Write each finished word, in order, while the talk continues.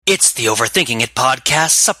It's the Overthinking It podcast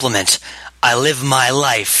supplement. I live my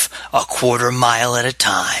life a quarter mile at a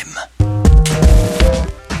time.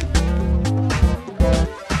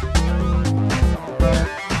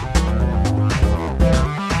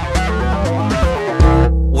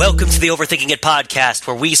 Welcome to the Overthinking It podcast,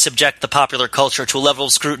 where we subject the popular culture to a level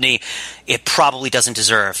of scrutiny it probably doesn't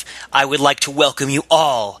deserve. I would like to welcome you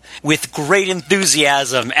all with great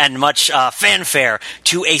enthusiasm and much fanfare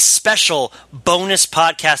to a special bonus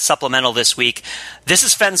podcast supplemental this week. This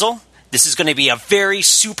is Fenzel. This is going to be a very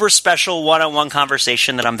super special one-on-one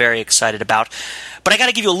conversation that I'm very excited about. But I got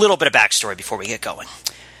to give you a little bit of backstory before we get going.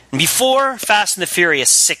 Before Fast and the Furious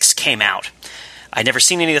 6 came out, I'd never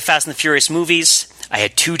seen any of the Fast and the Furious movies. I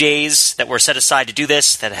had 2 days that were set aside to do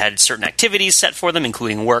this, that had certain activities set for them,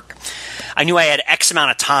 including work. I knew I had X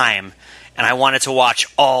amount of time, and I wanted to watch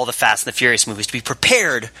all the Fast and the Furious movies to be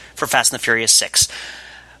prepared for Fast and the Furious 6.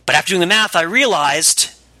 But after doing the math, I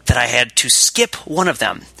realized that I had to skip one of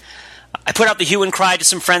them. I put out the hue and cry to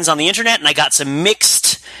some friends on the internet, and I got some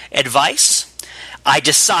mixed advice. I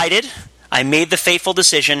made the fateful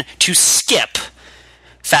decision to skip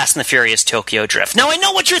Fast and the Furious Tokyo Drift. Now, I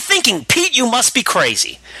know what you're thinking. Pete, you must be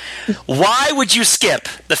crazy. Why would you skip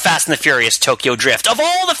the Fast and the Furious Tokyo Drift? Of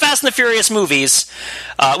all the Fast and the Furious movies,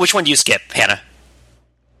 which one do you skip, Hannah?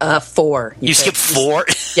 4. You skip 4?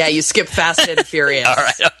 Yeah, you skip Fast and Furious. All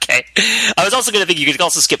right, okay. I was also going to think you could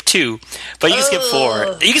also skip 2, but you can skip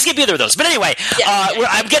 4. You can skip either of those. But anyway,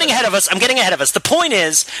 I'm getting ahead of us. The point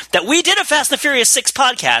is that we did a Fast and the Furious 6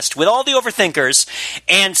 podcast with all the overthinkers,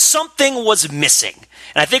 and something was missing.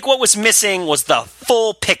 And I think what was missing was the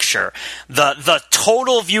full picture, the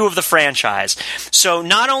total view of the franchise. So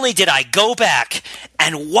not only did I go back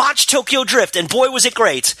and watch Tokyo Drift, and boy was it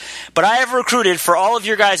great, but I have recruited for all of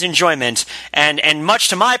your guys' enjoyment, and much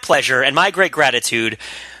to my pleasure and my great gratitude,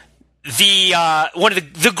 one of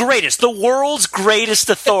the greatest, the world's greatest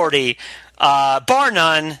authority, bar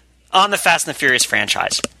none, on the Fast and the Furious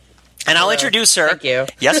franchise. And I'll introduce her. Thank you.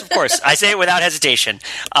 Yes, of course. I say it without hesitation.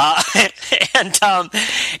 And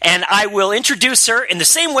I will introduce her in the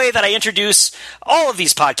same way that I introduce all of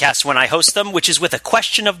these podcasts when I host them, which is with a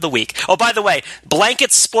question of the week. Oh, by the way,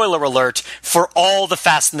 blanket spoiler alert for all the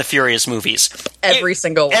Fast and the Furious movies. Every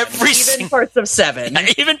single one. Even parts of 7.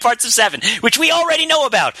 Even parts of 7, which we already know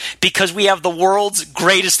about because we have the world's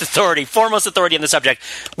greatest authority, foremost authority on the subject,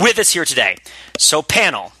 with us here today. So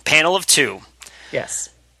panel of 2. Yes.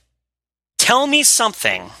 Tell me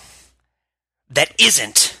something that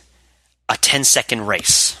isn't a 10-second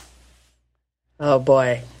race. Oh,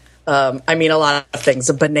 boy. I mean, a lot of things.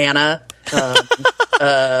 A banana,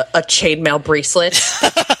 a chainmail bracelet,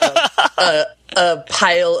 a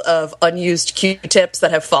pile of unused Q-tips that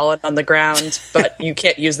have fallen on the ground, but you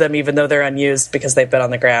can't use them even though they're unused because they've been on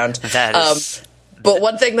the ground. But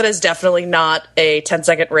one thing that is definitely not a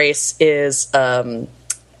 10-second race is a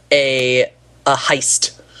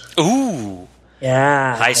heist. Ooh.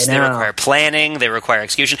 Yeah. Heists, they require planning, they require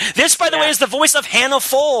execution. This, by the way, is the voice of Hannah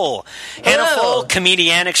Full. Hannah Full,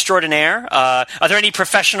 comedian extraordinaire. Are there any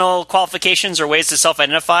professional qualifications or ways to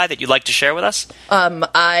self-identify that you'd like to share with us?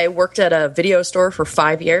 I worked at a video store for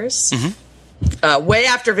 5 years. Mm-hmm. Way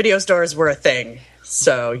after video stores were a thing.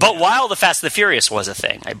 But while the Fast and the Furious was a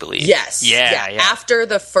thing, I believe. Yes. Yeah. After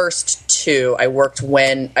the first 2, I worked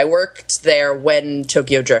there when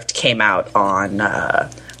Tokyo Drift came out on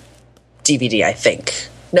DVD, I think.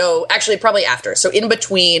 No, actually, probably after. So in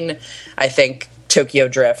between, I think, Tokyo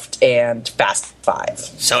Drift and Fast 5.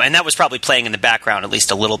 So, and that was probably playing in the background at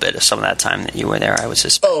least a little bit of some of that time that you were there, I would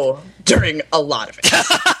suspect. Oh, during a lot of it.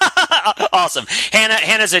 Awesome.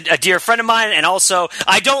 Hannah's a dear friend of mine, and also,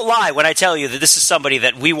 I don't lie when I tell you that this is somebody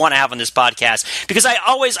that we want to have on this podcast, because I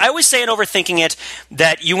always say in Overthinking It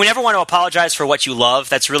that you never want to apologize for what you love.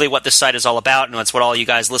 That's really what this site is all about, and that's what all you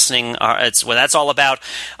guys listening are. It's what that's all about.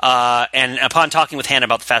 And upon talking with Hannah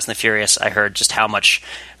about the Fast and the Furious, I heard just how much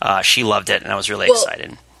she loved it, and I was really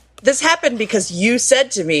excited. This happened because you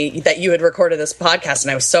said to me that you had recorded this podcast,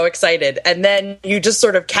 and I was so excited. And then you just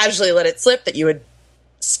sort of casually let it slip that you had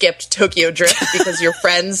skipped Tokyo Drift because your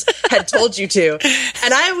friends had told you to.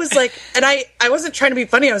 And I was like, and I wasn't trying to be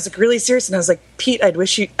funny. I was like really serious. And I was like, Pete, I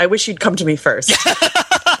wish you'd come to me first.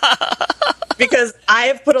 Because I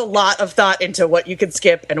have put a lot of thought into what you can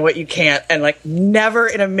skip and what you can't. And like never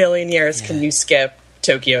in a million years can you skip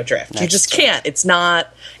Tokyo Drift. You just can't.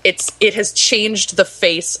 It has changed the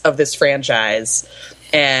face of this franchise,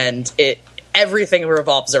 and everything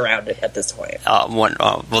revolves around it at this point.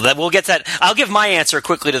 We'll get to that. I'll give my answer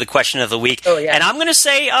quickly to the question of the week. Oh, yeah. And I'm going to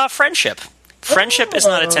say friendship. Friendship is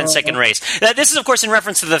not a 10-second race. This is, of course, in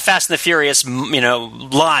reference to the Fast and the Furious,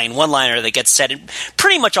 one-liner that gets said in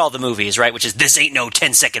pretty much all the movies, right? Which is, this ain't no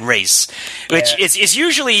 10-second race. Which is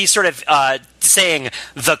usually sort of saying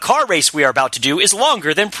the car race we are about to do is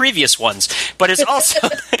longer than previous ones. But it's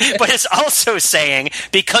also saying,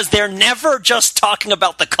 because they're never just talking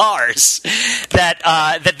about the cars,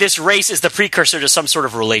 that this race is the precursor to some sort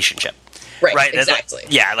of relationship. Right, exactly.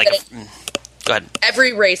 Go ahead.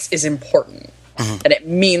 Every race is important, and it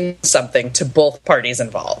means something to both parties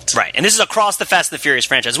involved. Right, and this is across the Fast and the Furious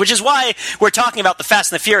franchise, which is why we're talking about the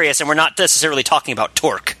Fast and the Furious, and we're not necessarily talking about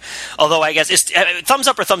Torque. Although I guess it's thumbs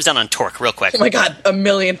up or thumbs down on Torque, real quick. Oh my god,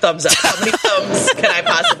 1,000,000 thumbs up. How many thumbs can I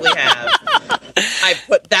possibly have? I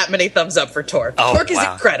put that many thumbs up for Torque. Torque is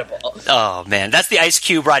incredible. Oh man, that's the Ice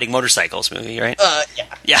Cube riding motorcycles movie, right?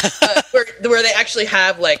 Yeah. Where they actually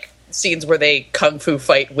have like scenes where they kung fu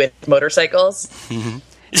fight with motorcycles. Mm-hmm.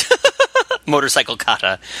 Motorcycle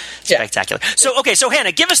kata, spectacular. Yeah. So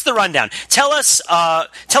Hannah, give us the rundown. Tell us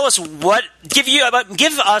what. Give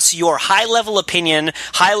us your high level opinion,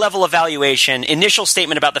 high level evaluation, initial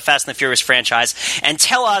statement about the Fast and the Furious franchise, and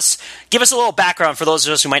give us a little background for those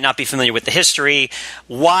of us who might not be familiar with the history.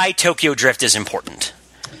 Why Tokyo Drift is important.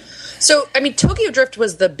 So, I mean, Tokyo Drift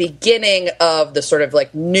was the beginning of the sort of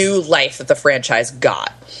like new life that the franchise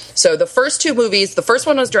got. So the first two movies, the first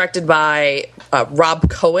one was directed by Rob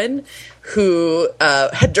Cohen, who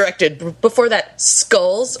had directed before that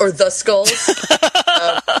Skulls, or The Skulls,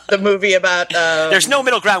 the movie about... There's no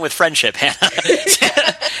middle ground with Friendship, Hannah.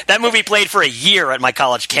 That movie played for a year at my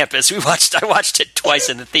college campus. I watched it twice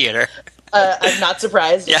in the theater. I'm not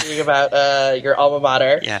surprised thinking about your alma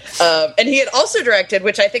mater. Yeah. And he had also directed,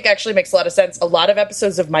 which I think actually makes a lot of sense, a lot of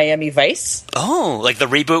episodes of Miami Vice. Oh, like the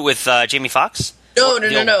reboot with Jamie Foxx? No,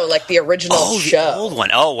 like the original show. The old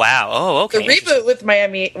one. Oh, wow. Oh, okay. The reboot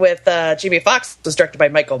with Jamie Foxx was directed by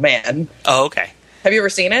Michael Mann. Oh, okay. Have you ever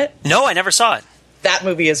seen it? No, I never saw it. That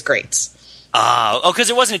movie is great. Because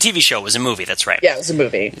it wasn't a TV show; it was a movie. That's right. Yeah, it was a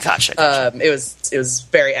movie. Gotcha. It was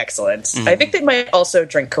very excellent. Mm-hmm. I think they might also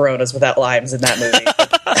drink Coronas without limes in that movie.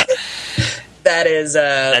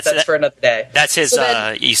 That's for another day. That's his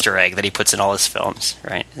Easter egg that he puts in all his films,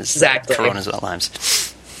 right? Exactly. Coronas without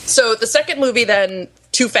limes. So the second movie, then,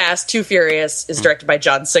 Too Fast, Too Furious, is directed by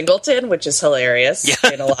John Singleton, which is hilarious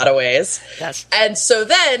in a lot of ways. Yes. And so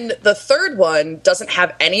then the third one doesn't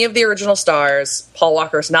have any of the original stars. Paul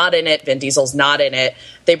Walker's not in it. Vin Diesel's not in it.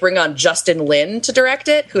 They bring on Justin Lin to direct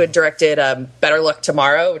it, who had directed Better Luck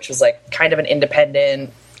Tomorrow, which was like kind of an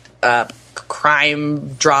independent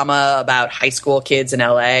crime drama about high school kids in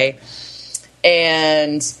L.A.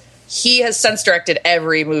 And... he has since directed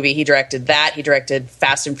every movie. He directed that. He directed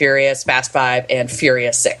Fast and Furious, Fast 5, and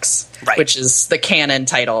Furious 6, which is the canon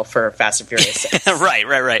title for Fast and Furious 6.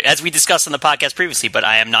 Right. As we discussed on the podcast previously, but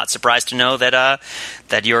I am not surprised to know that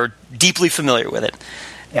you're deeply familiar with it.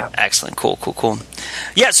 Yeah. Excellent. Cool.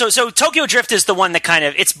 Yeah, so Tokyo Drift is the one that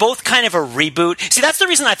it's both kind of a reboot. See, that's the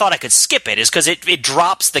reason I thought I could skip it, is because it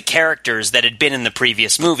drops the characters that had been in the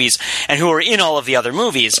previous movies and who were in all of the other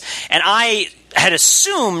movies. And I had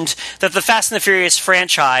assumed that the Fast and the Furious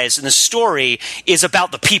franchise and the story is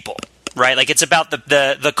about the people. Right, like it's about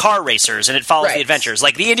the car racers, and it follows the adventures.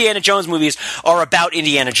 Like the Indiana Jones movies are about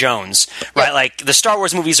Indiana Jones, right? Yeah. Like the Star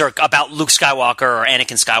Wars movies are about Luke Skywalker or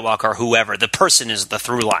Anakin Skywalker or whoever. The person is the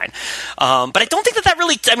through line. But I don't think that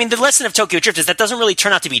really. I mean, the lesson of Tokyo Drift is that doesn't really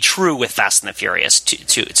turn out to be true with Fast and the Furious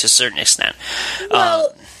to a certain extent.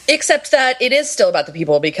 Well, except that it is still about the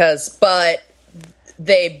people but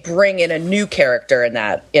they bring in a new character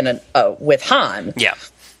with Han. Yeah.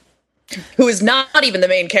 Who is not even the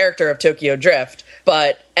main character of Tokyo Drift,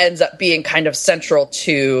 but ends up being kind of central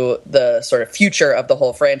to the sort of future of the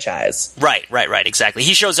whole franchise. Right, exactly.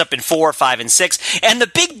 He shows up in 4, 5, and 6, and the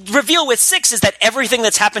big reveal with 6 is that everything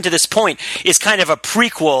that's happened to this point is kind of a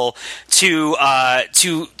prequel to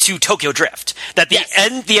Tokyo Drift. That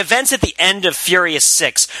the events at the end of Furious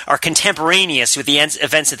 6 are contemporaneous with the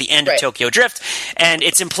events at the end of Tokyo Drift, and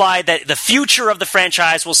it's implied that the future of the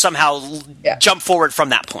franchise will somehow jump forward from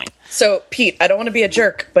that point. So, Pete, I don't want to be a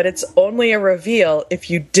jerk, but it's only a reveal if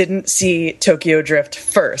you didn't see Tokyo Drift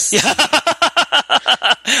first. Because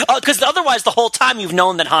otherwise, the whole time you've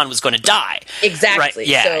known that Han was going to die. Exactly.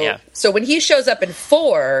 Right. So when he shows up in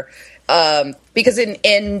 4, because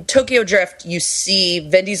in Tokyo Drift, you see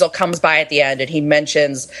Vin Diesel comes by at the end, and he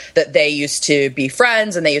mentions that they used to be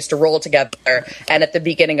friends and they used to roll together. And at the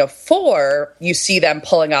beginning of 4, you see them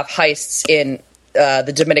pulling off heists in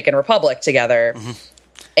the Dominican Republic together. Mm-hmm.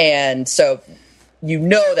 And so you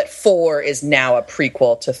know that 4 is now a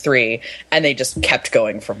prequel to 3, and they just kept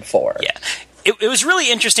going from 4. Yeah. it was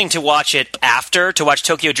really interesting to watch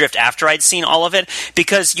Tokyo Drift after I'd seen all of it,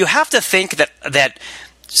 because you have to think that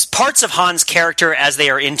parts of Han's character as they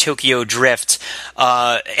are in Tokyo Drift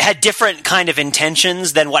had different kind of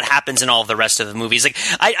intentions than what happens in all of the rest of the movies. Like,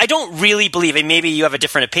 I don't really believe, and maybe you have a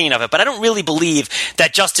different opinion of it, but I don't really believe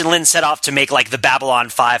that Justin Lin set off to make like the Babylon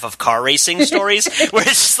 5 of car racing stories, where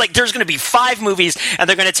it's just like there's going to be 5 movies and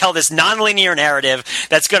they're going to tell this nonlinear narrative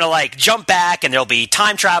that's going to like jump back, and there'll be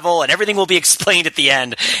time travel and everything will be explained at the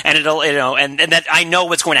end, and it'll, you know, and that I know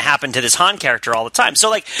what's going to happen to this Han character all the time. So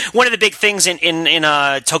like one of the big things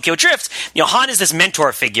in Tokyo Drift, you know, Han is this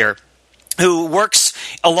mentor figure who works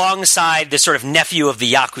alongside this sort of nephew of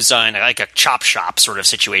the Yakuza in like a chop shop sort of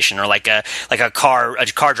situation, or like a car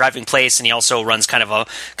driving place, and he also runs kind of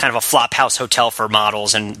a flop house hotel for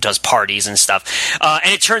models and does parties and stuff.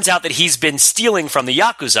 And it turns out that he's been stealing from the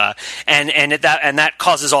Yakuza, and that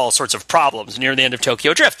causes all sorts of problems near the end of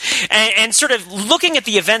Tokyo Drift. And sort of looking at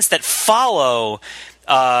the events that follow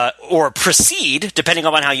or proceed, depending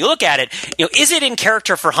on how you look at it, you know, is it in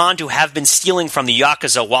character for Han to have been stealing from the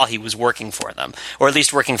Yakuza while he was working for them, or at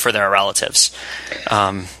least working for their relatives?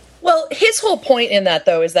 Well, his whole point in that,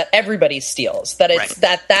 though, is that everybody steals. That it's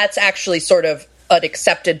right. that's actually sort of an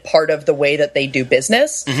accepted part of the way that they do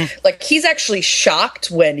business. Mm-hmm. Like, he's actually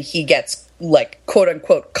shocked when he gets, like, quote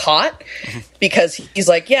unquote caught, because he's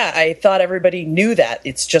like, yeah, I thought everybody knew that.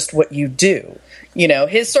 It's just what you do. You know,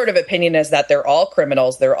 his sort of opinion is that they're all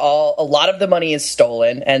criminals. A lot of the money is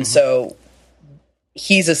stolen. And so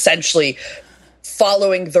he's essentially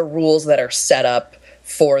following the rules that are set up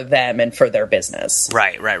for them and for their business.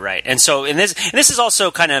 Right. And so this is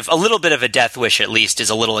also kind of a little bit of a death wish, at least, is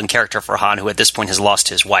a little in character for Han, who at this point has lost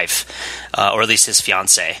his wife, or at least his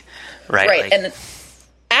fiancée. Right. Right. And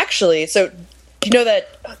actually, so do you know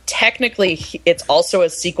that technically it's also a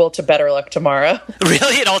sequel to Better Luck Tomorrow?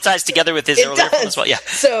 Really? It all ties together with his earlier film as well? Yeah.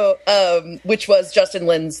 So, which was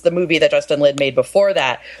the movie that Justin Lin made before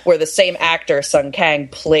that, where the same actor, Sung Kang,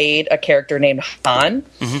 played a character named Han.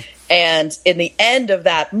 Mm-hmm. And in the end of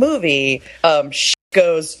that movie, shit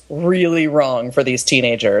goes really wrong for these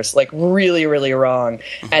teenagers. Like, really, really wrong.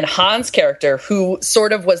 Mm-hmm. And Han's character, who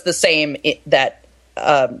sort of was the same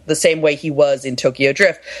the same way he was in Tokyo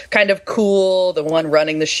Drift, kind of cool, the one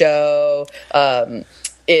running the show,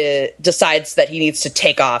 it decides that he needs to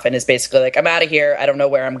take off and is basically like, I'm out of here. I don't know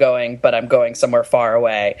where I'm going, but I'm going somewhere far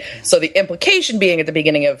away. So the implication being at the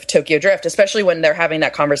beginning of Tokyo Drift, especially when they're having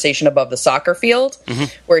that conversation above the soccer field,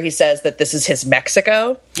 where he says that this is his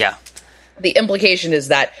Mexico. Yeah. The implication is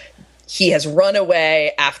that he has run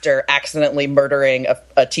away after accidentally murdering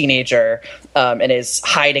a teenager, and is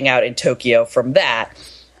hiding out in Tokyo from that.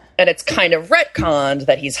 And it's kind of retconned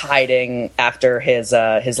that he's hiding after his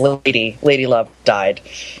lady love died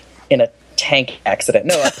in a tank accident.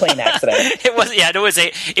 No, a plane accident.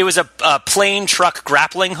 It was a plane truck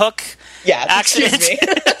grappling hook. Yeah, accident. Excuse me.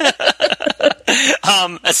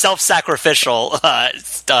 A self-sacrificial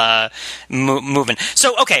movement.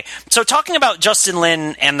 So talking about Justin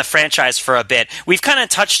Lin and the franchise for a bit, we've kind of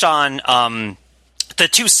touched on the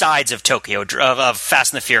two sides of of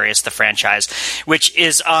Fast and the Furious, the franchise, which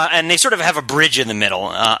is, and they sort of have a bridge in the middle,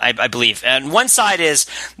 I believe. And one side is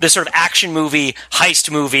the sort of action movie, heist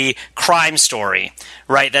movie, crime story,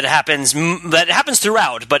 right? That happens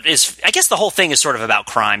throughout, but I guess the whole thing is sort of about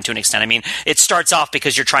crime to an extent. I mean, it starts off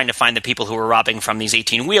because you're trying to find the people who are robbing from these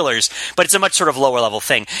 18-wheelers, but it's a much sort of lower level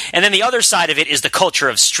thing. And then the other side of it is the culture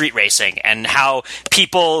of street racing and how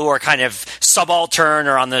people who are kind of subaltern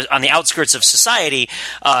or on the outskirts of society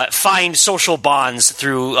find social bonds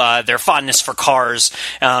through their fondness for cars,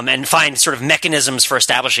 and find sort of mechanisms for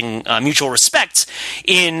establishing mutual respect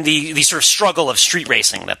in the sort of struggle of street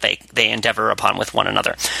racing that they endeavor upon with one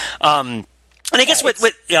another. And I guess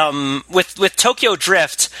with Tokyo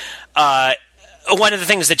Drift, one of the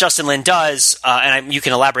things that Justin Lin does, and you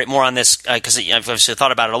can elaborate more on this because I've obviously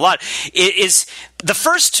thought about it a lot, is the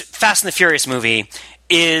first Fast and the Furious movie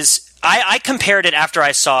is... I compared it after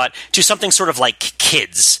I saw it to something sort of like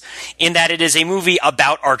Kids, in that it is a movie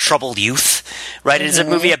about our troubled youth, right? Mm-hmm. It is a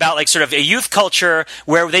movie about like sort of a youth culture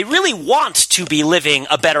where they really want to be living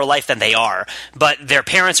a better life than they are, but their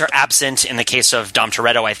parents are absent. In the case of Dom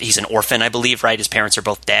Toretto, he's an orphan, I believe, right? His parents are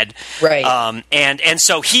both dead. Right. And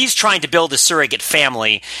so he's trying to build a surrogate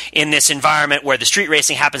family in this environment where the street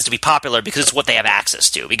racing happens to be popular because it's what they have access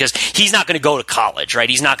to, because he's not going to go to college, right?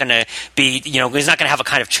 He's not going to be, he's not going to have a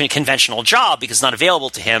kind of conventional job because it's not available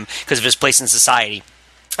to him because of his place in society.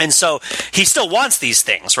 And so he still wants these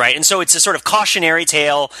things, right? And so it's a sort of cautionary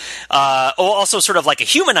tale, also sort of like a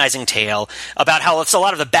humanizing tale about how it's a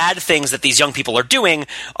lot of the bad things that these young people are doing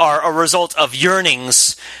are a result of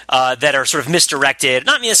yearnings that are sort of misdirected,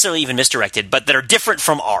 not necessarily even misdirected, but that are different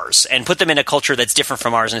from ours, and put them in a culture that's different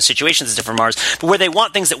from ours, in a situation that's different from ours, but where they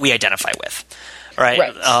want things that we identify with,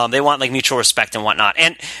 right? They want like mutual respect and whatnot.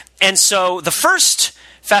 And so the first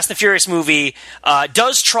Fast and Furious movie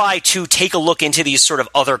does try to take a look into these sort of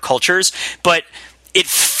other cultures, but it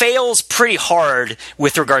fails pretty hard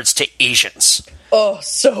with regards to Asians. Oh,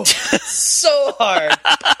 so hard.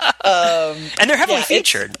 And they're heavily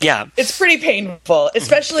featured. It's pretty painful,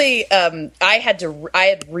 especially I had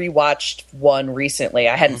rewatched one recently.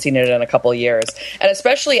 I hadn't seen it in a couple of years, and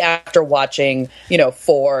especially after watching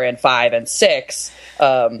 4 and 5 and 6,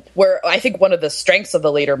 where I think one of the strengths of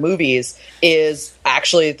the later movies is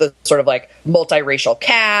actually the sort of like multiracial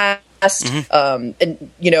cast. And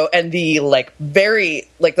the like very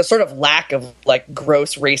like the sort of lack of like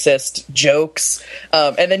gross racist jokes,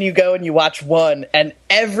 and then you go and you watch 1, and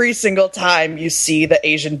every single time you see the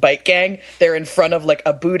Asian bike gang, they're in front of like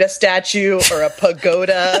a Buddha statue or a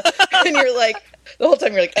pagoda, and you're like, the whole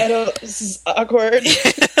time you're like, this is awkward.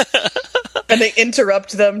 And they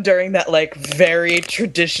interrupt them during that like very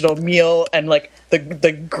traditional meal, and like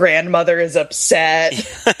the grandmother is upset.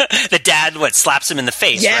 The dad slaps him in the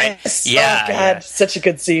face, right? Yeah. Oh god, such a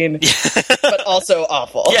good scene. But also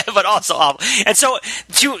awful. Yeah, but also awful. And so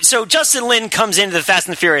Justin Lin comes into the Fast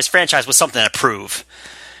and the Furious franchise with something to prove.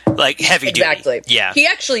 Like heavy duty. Exactly. Yeah. He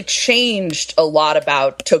actually changed a lot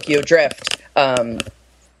about Tokyo Drift.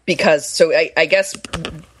 Because I guess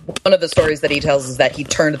one of the stories that he tells is that he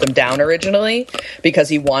turned them down originally because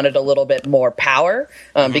he wanted a little bit more power.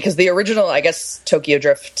 Because the original, I guess, Tokyo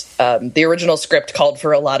Drift, the original script called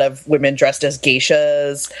for a lot of women dressed as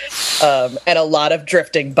geishas, and a lot of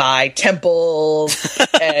drifting by temples.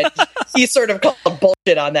 And he sort of called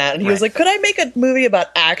bullshit on that. And he was like, could I make a movie about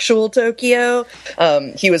actual Tokyo?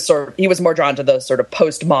 He was more drawn to those sort of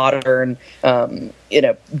postmodern,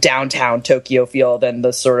 downtown Tokyo feel than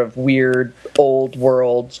the sort of weird old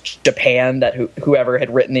world Japan that whoever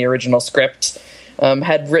had written the original script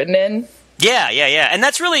had written in. Yeah. And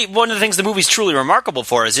that's really one of the things the movie's truly remarkable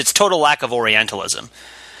for, is its total lack of Orientalism.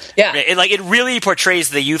 Yeah. It really portrays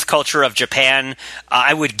the youth culture of Japan,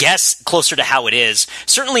 I would guess, closer to how it is.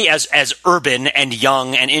 Certainly as urban and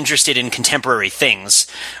young and interested in contemporary things,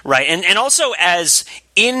 right? And also as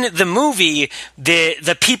in the movie,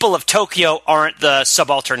 the people of Tokyo aren't the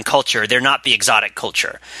subaltern culture. They're not the exotic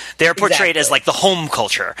culture. They're portrayed as like the home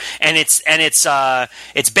culture, and it's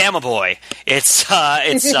Bama Boy.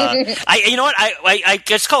 I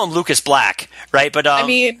just call him Lucas Black, right? But I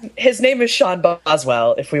mean, his name is Sean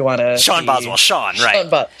Boswell. If we want to, Sean, right? Sean,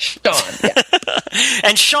 yeah.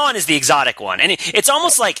 And Sean is the exotic one, and it's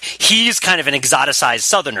almost like he's kind of an exoticized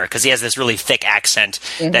Southerner because he has this really thick accent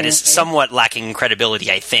that is somewhat lacking credibility,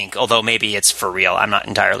 I think, although maybe it's for real. I'm not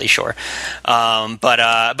entirely sure.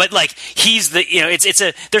 But like he's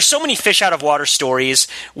there's so many fish out of water stories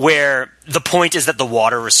where the point is that the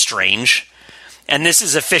water is strange. And this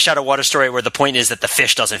is a fish out of water story where the point is that the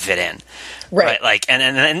fish doesn't fit in, right? Like,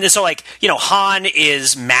 and so like Han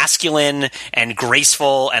is masculine and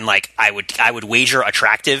graceful and like I would wager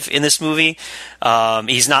attractive in this movie.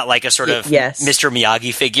 He's not like a sort of Mr.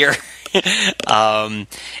 Miyagi figure.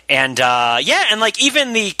 And like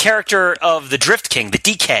even the character of the Drift King, the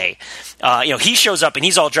DK, he shows up and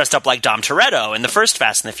he's all dressed up like Dom Toretto in the first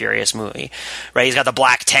Fast and the Furious movie, right? He's got the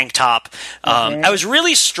black tank top. I was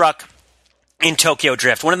really struck in Tokyo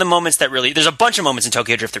Drift. One of the moments that really, there's a bunch of moments in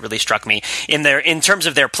Tokyo Drift that really struck me in terms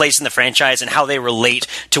of their place in the franchise and how they relate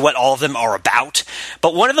to what all of them are about.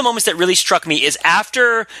 But one of the moments that really struck me is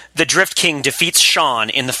after the Drift King defeats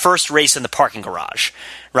Sean in the first race in the parking garage.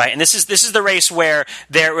 Right, and this is the race where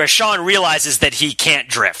Sean realizes that he can't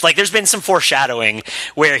drift. Like, there's been some foreshadowing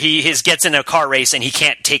where he gets in a car race and he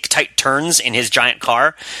can't take tight turns in his giant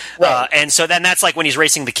car, right. And so then that's like when he's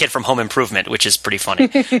racing the kid from Home Improvement, which is pretty funny.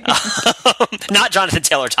 Not Jonathan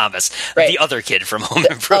Taylor Thomas, right. The other kid from Home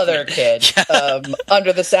Improvement, other kid,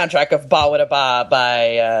 under the soundtrack of Ba Wada Ba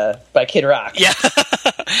by Kid Rock. Yeah,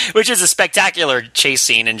 which is a spectacular chase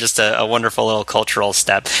scene and just a wonderful little cultural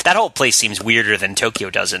step. That whole place seems weirder than Tokyo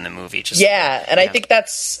does in the movie. I think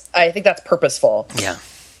that's purposeful. Yeah.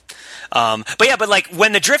 But like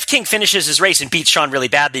when the Drift King finishes his race and beats Sean really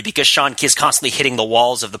badly because Sean is constantly hitting the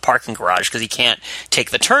walls of the parking garage because he can't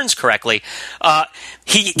take the turns correctly,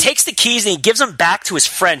 he takes the keys and he gives them back to his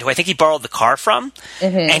friend who I think he borrowed the car from,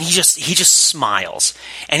 and he just smiles.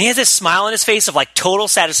 And he has this smile on his face of like total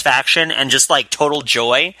satisfaction and just like total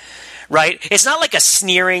joy. right? It's not like a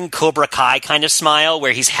sneering Cobra Kai kind of smile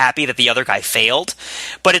where he's happy that the other guy failed,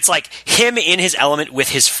 but it's like him in his element with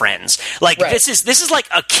his friends. Like this is like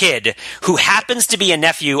a kid who happens to be a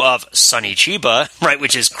nephew of Sonny Chiba, right?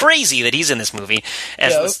 Which is crazy that he's in this movie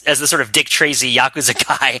as the sort of Dick Tracy Yakuza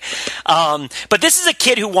guy. But this is a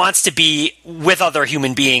kid who wants to be with other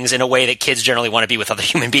human beings in a way that kids generally want to be with other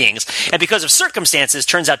human beings, and because of circumstances,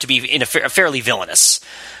 turns out to be in a fairly villainous.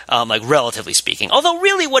 Like relatively speaking. Although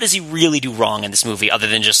really, what does he really do wrong in this movie other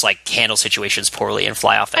than just like handle situations poorly and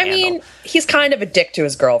fly off the handle? I mean, he's kind of a dick to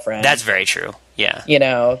his girlfriend. That's very true. Yeah. You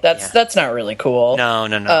know, that's not really cool.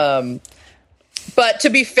 No. But to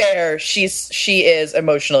be fair, she is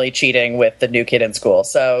emotionally cheating with the new kid in school.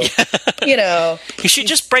 So, you know, you should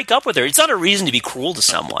just break up with her. It's not a reason to be cruel to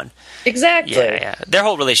someone. Exactly. Yeah. Their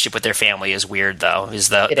whole relationship with their family is weird, though.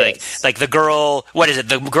 Like the girl? What is it?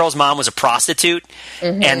 The girl's mom was a prostitute,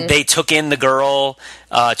 and they took in the girl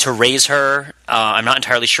to raise her. I'm not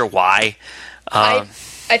entirely sure why. I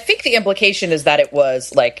think the implication is that it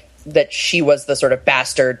was like that she was the sort of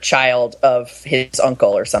bastard child of his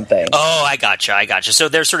uncle or something. Oh, I gotcha. So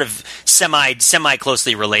they're sort of semi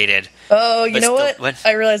closely related. Oh, you know what?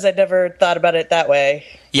 I realized I'd never thought about it that way.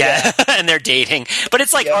 Yeah. And they're dating. But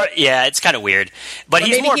it's like, it's kind of weird. But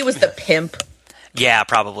maybe he was the pimp. Yeah,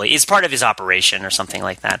 probably. It's part of his operation or something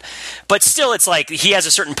like that. But still, it's like he has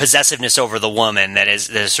a certain possessiveness over the woman that is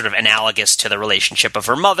sort of analogous to the relationship of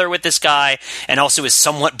her mother with this guy, and also is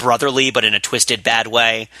somewhat brotherly, but in a twisted, bad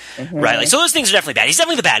way. Right? Like, so those things are definitely bad. He's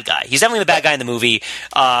definitely the bad guy. He's definitely the bad guy in the movie.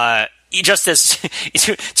 Just as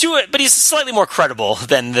but he's slightly more credible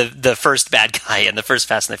than the first bad guy in the first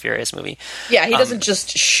Fast and the Furious movie. Yeah, he doesn't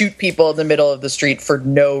just shoot people in the middle of the street for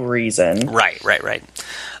no reason. Right.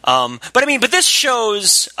 But this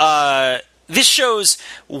shows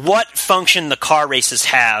what function the car races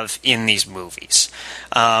have in these movies.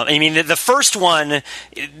 I mean, the first one,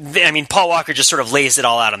 Paul Walker just sort of lays it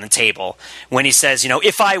all out on the table when he says,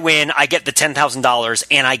 if I win, I get the $10,000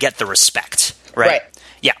 and I get the respect. Right.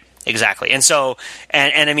 Yeah, exactly. And so,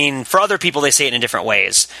 and I mean, for other people, they say it in different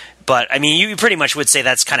ways. But, I mean, you pretty much would say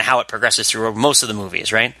that's kind of how it progresses through most of the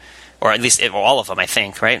movies, right? Or at least all of them, I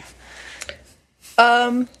think, right?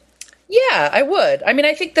 Yeah, I would. I mean,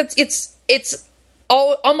 I think that it's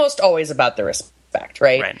almost always about the respect,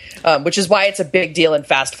 right? Which is why it's a big deal in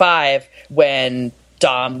Fast 5 when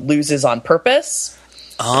Dom loses on purpose.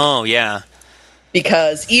 Oh, yeah.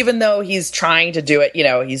 Because even though he's trying to do it,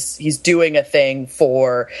 he's doing a thing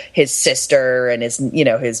for his sister and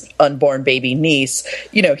his unborn baby niece,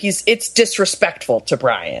 it's disrespectful to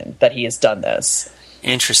Brian that he has done this.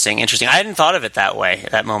 Interesting. I hadn't thought of it that way,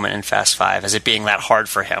 that moment in Fast 5, as it being that hard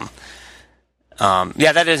for him.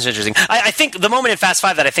 Yeah, that is interesting. I think the moment in Fast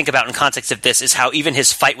 5 that I think about in context of this is how even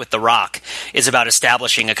his fight with The Rock is about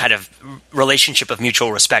establishing a kind of relationship of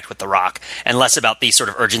mutual respect with The Rock, and less about the sort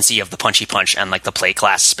of urgency of the punchy punch and like the plate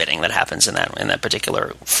glass spitting that happens in that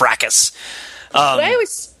particular fracas.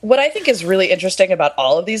 What I think is really interesting about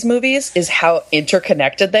all of these movies is how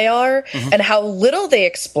interconnected they are and how little they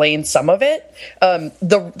explain some of it.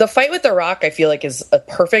 The fight with The Rock, I feel like, is a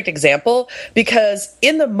perfect example because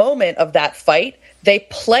in the moment of that fight, they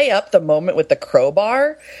play up the moment with the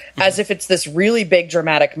crowbar as if it's this really big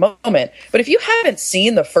dramatic moment. But if you haven't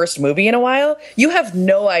seen the first movie in a while, you have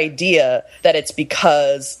no idea that it's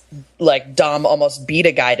because like Dom almost beat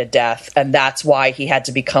a guy to death, and that's why he had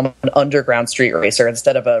to become an underground street racer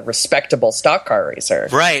instead of a respectable stock car racer.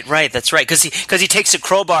 Right, that's right. Because he takes a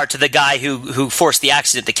crowbar to the guy who forced the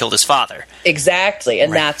accident that killed his father. Exactly,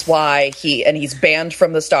 and that's why he's banned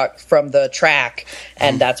from the track,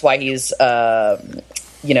 and that's why he's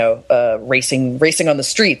racing on the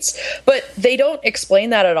streets. But they don't explain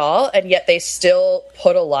that at all, and yet they still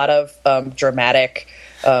put a lot of dramatic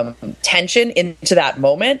tension into that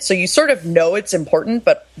moment. So you sort of know it's important,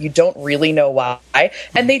 but you don't really know why.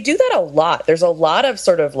 And they do that a lot. There's a lot of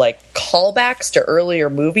sort of like callbacks to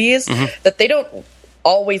earlier movies that they don't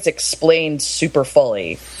always explain super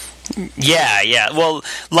fully. Yeah. Well,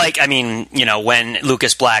 when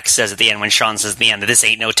Lucas Black says at the end, when Sean says at the end that this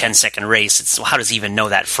ain't no 10-second race, how does he even know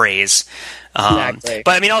that phrase? Exactly.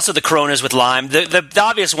 But also the Coronas with lime. The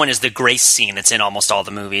obvious one is the grace scene that's in almost all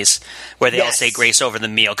the movies, where they all say grace over the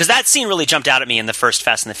meal. Because that scene really jumped out at me in the first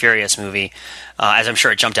Fast and the Furious movie, as I'm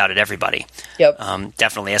sure it jumped out at everybody. Yep.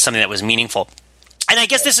 Definitely as something that was meaningful. And I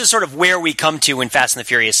guess this is sort of where we come to in Fast and the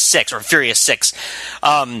Furious 6, or Furious 6.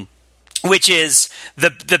 which is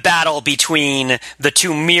the battle between the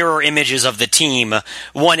two mirror images of the team,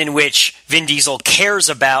 one in which Vin Diesel cares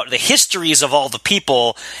about the histories of all the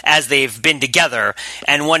people as they've been together,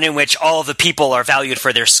 and one in which all of the people are valued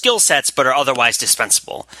for their skill sets but are otherwise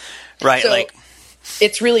dispensable, right? So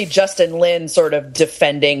it's really Justin Lin sort of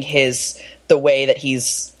defending the way that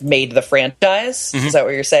he's made the franchise. Mm-hmm. Is that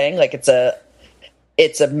what you're saying? Like it's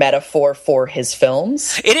a metaphor for his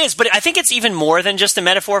films. It is, but I think it's even more than just a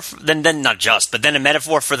metaphor, than a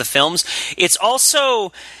metaphor for the films. It's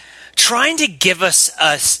also trying to give us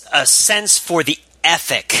a sense for the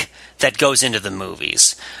ethic that goes into the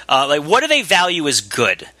movies. Like, what do they value as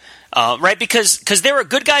good? Right? Because there are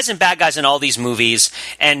good guys and bad guys in all these movies,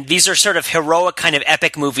 and these are sort of heroic kind of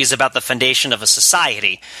epic movies about the foundation of a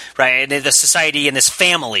society, right? The society and this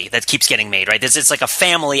family that keeps getting made, right? It's like a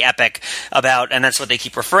family epic about, and that's what they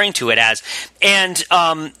keep referring to it as. And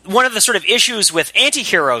one of the sort of issues with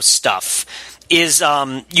anti-hero stuff is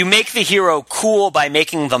you make the hero cool by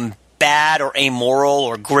making them bad or amoral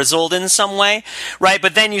or grizzled in some way, right?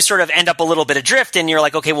 But then you sort of end up a little bit adrift, and you're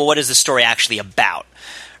like, okay, well, what is the story actually about?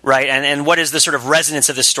 Right, and what is the sort of resonance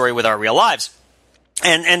of this story with our real lives?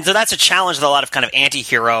 And so that's a challenge that a lot of kind of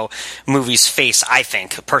anti-hero movies face, I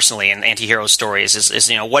think, personally, in anti-hero stories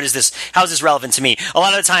is what is this, how is this relevant to me? A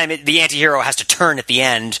lot of the time, the anti-hero has to turn at the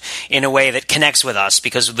end in a way that connects with us,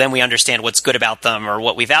 because then we understand what's good about them or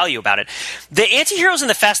what we value about it. The anti-heroes in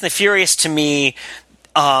the Fast and the Furious, to me,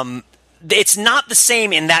 it's not the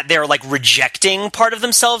same in that they're like rejecting part of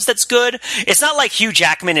themselves that's good. It's not like Hugh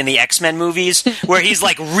Jackman in the X-Men movies where he's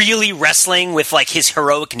like really wrestling with like his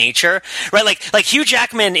heroic nature, right? Like Hugh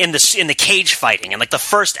Jackman in the cage fighting in like the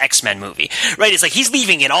first X-Men movie, right? It's like he's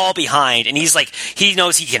leaving it all behind, and he's like, he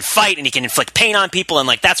knows he can fight and he can inflict pain on people, and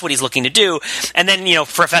like that's what he's looking to do. And then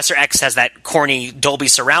Professor X has that corny Dolby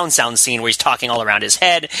surround sound scene where he's talking all around his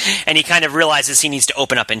head, and he kind of realizes he needs to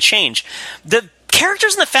open up and change. The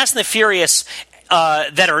characters in the Fast and the Furious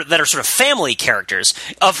that are sort of family characters,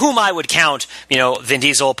 of whom I would count, Vin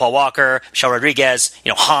Diesel, Paul Walker, Michelle Rodriguez,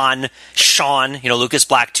 Han, Sean, Lucas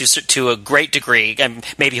Black to a great degree, and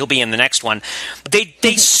maybe he'll be in the next one.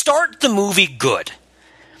 They start the movie good.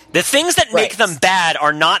 The things that make them bad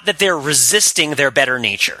are not that they're resisting their better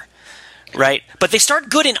nature. Right, but they start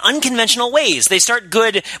good in unconventional ways. They start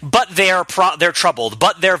good, but they're troubled,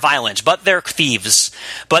 but they're violent, but they're thieves.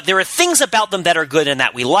 But there are things about them that are good and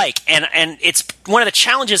that we like, and it's one of the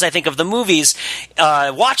challenges I think of the movies,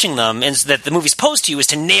 watching them, and that the movies pose to you, is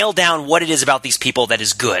to nail down what it is about these people that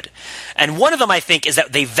is good. And one of them, I think, is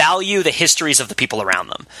that they value the histories of the people around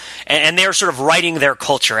them, and they're sort of writing their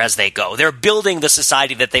culture as they go. They're building the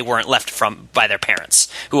society that they weren't left from by their parents,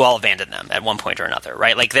 who all abandoned them at one point or another.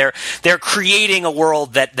 Right, like they're creating a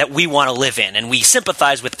world that we want to live in, and we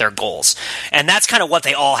sympathize with their goals. And that's kind of what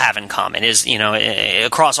they all have in common, is,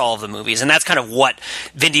 across all of the movies. And that's kind of what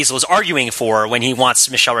Vin Diesel is arguing for when he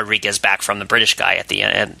wants Michelle Rodriguez back from the British guy at the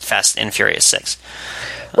end, Fast and Furious 6.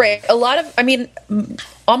 Right.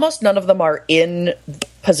 Almost none of them are in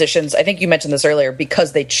positions. I think you mentioned this earlier,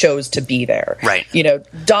 because they chose to be there. Right.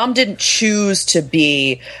 Dom didn't choose to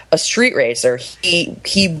be a street racer.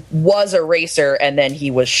 He was a racer, and then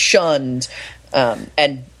he was shunned,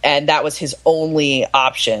 and that was his only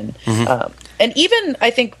option. Mm-hmm. And even,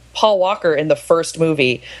 I think, Paul Walker in the first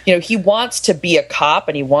movie, he wants to be a cop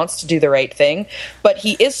and he wants to do the right thing, but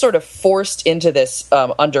he is sort of forced into this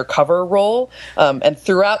undercover role. And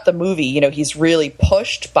throughout the movie, he's really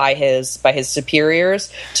pushed by his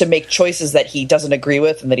superiors to make choices that he doesn't agree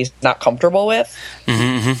with and that he's not comfortable with.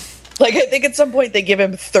 Mm-hmm. Like, I think at some point they give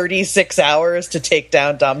him 36 hours to take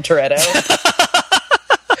down Dom Toretto.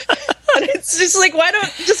 And it's just like, why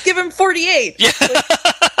don't just give him 48? Yeah.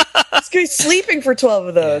 He's sleeping for 12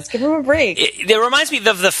 of those. Yeah. Give him a break. It reminds me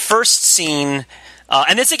of the first scene.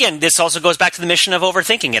 And this also goes back to the mission of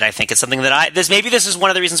overthinking it, I think. It's something that this is one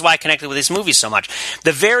of the reasons why I connected with these movies so much.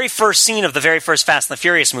 The very first scene of the very first Fast and the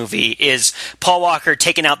Furious movie is Paul Walker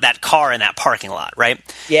taking out that car in that parking lot, right?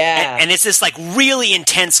 Yeah. And it's this like really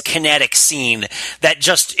intense kinetic scene that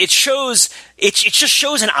just shows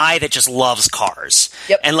an eye that just loves cars.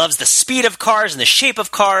 Yep. And loves the speed of cars and the shape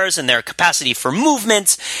of cars and their capacity for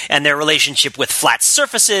movement and their relationship with flat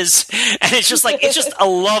surfaces. And it's just a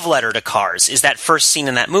love letter to cars, is that first scene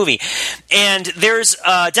in that movie. And there's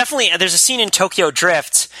a scene in Tokyo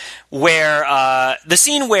Drift where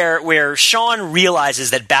where Sean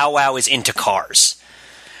realizes that Bow Wow is into cars.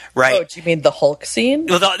 Right. Oh, do you mean the Hulk scene?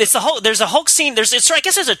 Well, there's a Hulk scene. I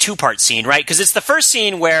guess there's a two-part scene, right? Because it's the first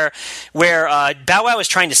scene where Bow Wow is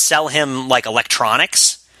trying to sell him like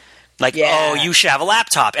electronics, Like, oh, you should have a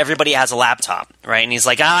laptop. Everybody has a laptop, right? And he's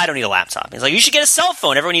like, I don't need a laptop. He's like, you should get a cell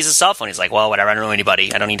phone. Everyone needs a cell phone. He's like, well, whatever. I don't know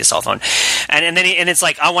anybody. I don't need a cell phone. And then it's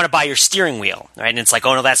like, I want to buy your steering wheel, right? And it's like,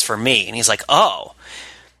 oh no, that's for me. And he's like, oh.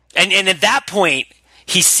 And at that point,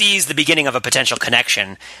 he sees the beginning of a potential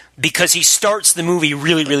connection because he starts the movie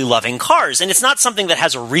really, really loving cars. And it's not something that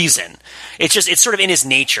has a reason. It's sort of in his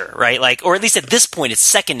nature, right? Like, or at least at this point, it's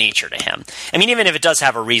second nature to him. I mean, even if it does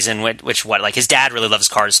have a reason, like his dad really loves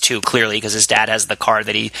cars too, clearly, because his dad has the car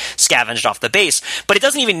that he scavenged off the base. But it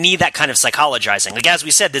doesn't even need that kind of psychologizing. Like, as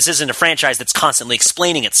we said, this isn't a franchise that's constantly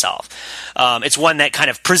explaining itself. It's one that kind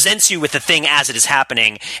of presents you with the thing as it is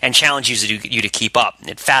happening and challenges you to keep up.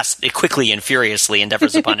 It quickly and furiously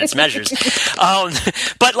endeavors upon its measures.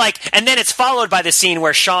 But and then it's followed by the scene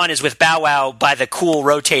where Sean is with Bow Wow by the cool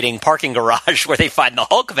rotating parking garage where they find the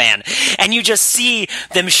Hulk van, and you just see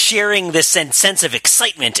them sharing this sense of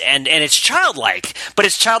excitement, and it's childlike, but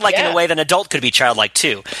it's childlike in a way that an adult could be childlike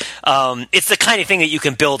too. It's the kind of thing that you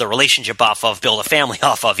can build a relationship off of, build a family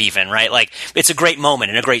off of even, right? Like, it's a great moment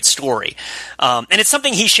and a great story. And it's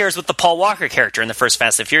something he shares with the Paul Walker character in the first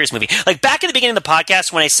Fast and Furious movie. Like, back at the beginning of the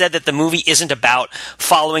podcast when I said that the movie isn't about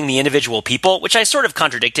following the individual people, which I sort of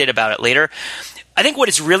contradicted about it later. I think what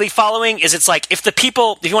it's really following is it's like if you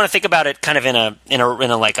want to think about it kind of in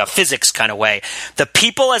a like a physics kind of way, the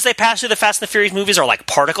people as they pass through the Fast and the Furious movies are like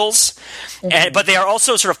particles, but they are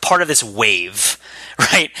also sort of part of this wave,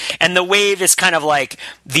 right? And the wave is kind of like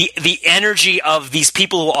the energy of these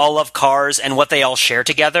people who all love cars and what they all share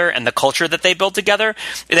together and the culture that they build together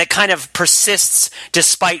that kind of persists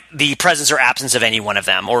despite the presence or absence of any one of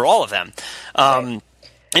them or all of them. Go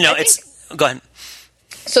ahead.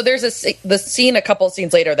 So there's the scene a couple of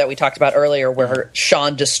scenes later that we talked about earlier where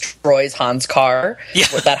Sean destroys Han's car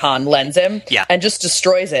that Han lends him and just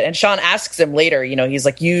destroys it. And Sean asks him later, he's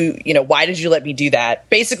like, why did you let me do that?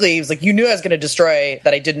 Basically, he was like, you knew I was going to destroy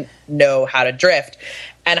that I didn't know how to drift.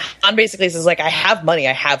 And Han basically says, like, I have money,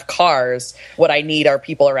 I have cars. What I need are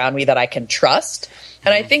people around me that I can trust.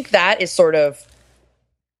 And I think that is sort of,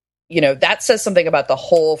 that says something about the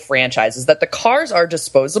whole franchise, is that the cars are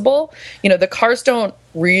disposable. The cars don't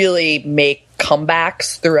really make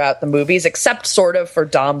comebacks throughout the movies, except sort of for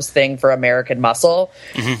Dom's thing for American Muscle.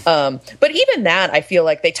 But even that, I feel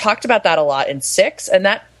like they talked about that a lot in 6, and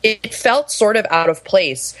that it felt sort of out of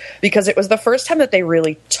place because it was the first time that they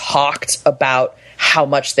really talked about how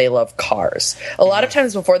much they love cars. A lot of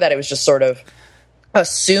times before that, it was just sort of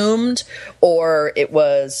assumed, or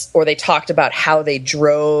they talked about how they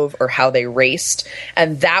drove or how they raced,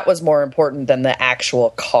 and that was more important than the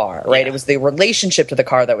actual car, right? It was the relationship to the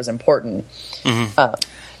car that was important.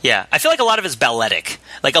 Yeah, I feel like a lot of it's balletic.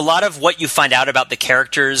 Like, a lot of what you find out about the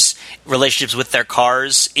characters' relationships with their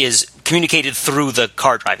cars is communicated through the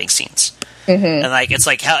car driving scenes. And like, it's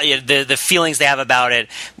like how the feelings they have about it,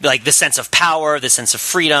 like the sense of power, the sense of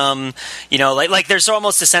freedom, like there's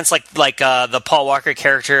almost a sense like the Paul Walker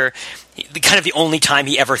character, kind of the only time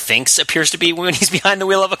he ever thinks appears to be when he's behind the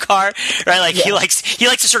wheel of a car, right? Like he likes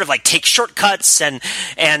to sort of like take shortcuts and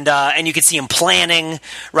you can see him planning,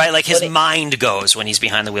 right? Like his mind goes when he's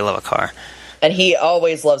behind the wheel of a car. And he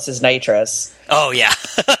always loves his nitrous. Oh, yeah.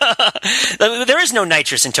 There is no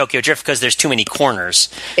nitrous in Tokyo Drift because there's too many corners.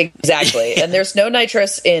 Exactly. And there's no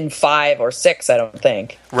nitrous in 5 or 6, I don't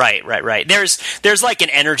think. Right. There's like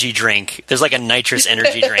an energy drink. There's like a nitrous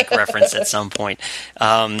energy drink reference at some point.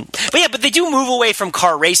 But they do move away from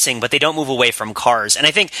car racing, but they don't move away from cars. And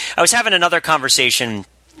I think I was having another conversation,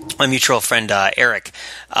 my mutual friend Eric,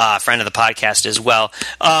 friend of the podcast as well,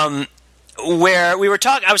 where we were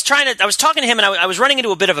talking. I was talking to him, and I was running into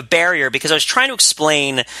a bit of a barrier because I was trying to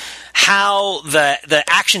explain how the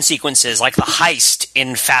action sequences, like the heist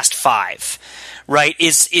in Fast 5, right,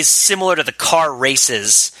 is similar to the car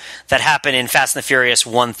races that happen in Fast and the Furious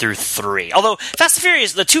 1 through 3. Although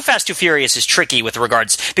the Too Fast, Too Furious is tricky with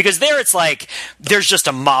regards, because there it's like there's just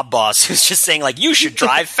a mob boss who's just saying like, you should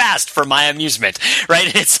drive fast for my amusement, right?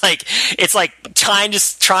 And it's like trying to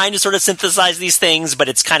sort of synthesize these things, but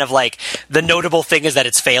it's kind of like the notable thing is that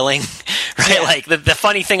it's failing, right? Yeah. Like the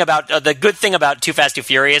funny thing about the good thing about Too Fast, Too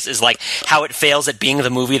Furious is like how it fails at being the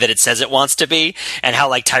movie that it says it wants to be, and how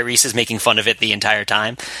like Tyrese is making fun of it the entire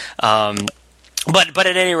time. But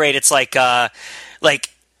at any rate, it's like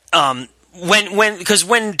because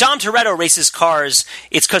when Dom Toretto races cars,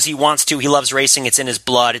 it's because he wants to. He loves racing. It's in his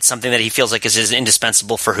blood. It's something that he feels like is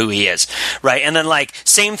indispensable for who he is, right? And then like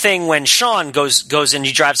same thing when Sean goes and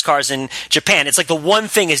he drives cars in Japan. It's like the one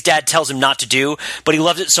thing his dad tells him not to do, but he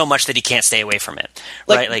loves it so much that he can't stay away from it,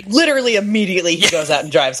 right? Like literally immediately he goes out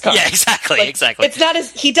and drives cars. Yeah, exactly. It's not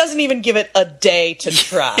he doesn't even give it a day to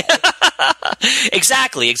try.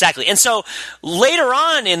 Exactly. And so later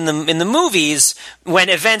on in the movies, when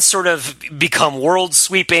events sort of become world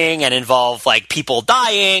sweeping and involve like people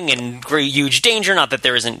dying and huge danger, not that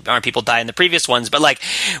aren't people die in the previous ones, but like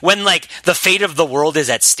when like the fate of the world is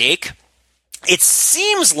at stake, it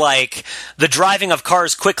seems like the driving of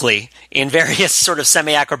cars quickly in various sort of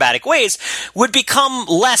semi-acrobatic ways would become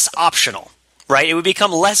less optional. Right? It would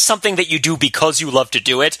become less something that you do because you love to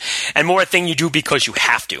do it and more a thing you do because you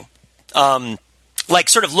have to. Like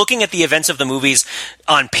sort of looking at the events of the movies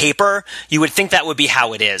on paper, you would think that would be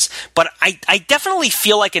how it is. But I definitely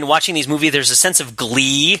feel like in watching these movies, there's a sense of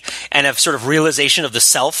glee and of sort of realization of the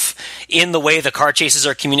self in the way the car chases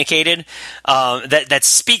are communicated that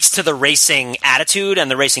speaks to the racing attitude and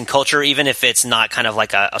the racing culture, even if it's not kind of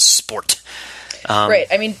like a sport. Right.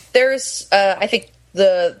 I mean, there's, I think,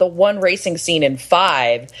 the one racing scene in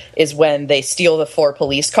 5 is when they steal the 4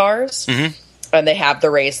 police cars. Mm-hmm. And they have the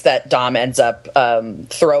race that Dom ends up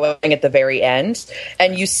throwing at the very end.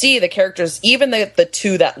 And you see the characters, even the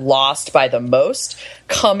 2 that lost by the most,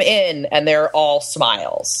 come in and they're all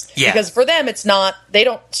smiles. Yeah. Because for them, it's not, they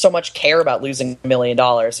don't so much care about losing $1 million.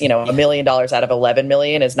 You know, $1 million out of 11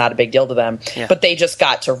 million is not a big deal to them. Yeah. But they just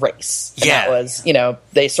got to race. And that was, you know,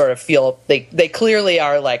 they sort of feel, they clearly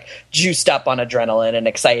are like juiced up on adrenaline and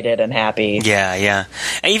excited and happy. Yeah.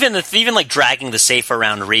 And even like dragging the safe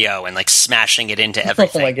around Rio and like smashing it into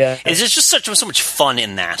everything. Oh my God. It's just so much fun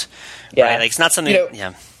in that. Yeah. Right? Like it's not something,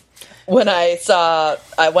 When I saw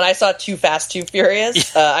Too Fast, Too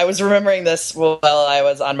Furious, I was remembering this while I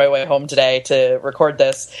was on my way home today to record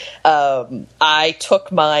this. I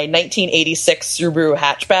took my 1986 Subaru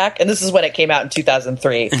hatchback, and this is when it came out in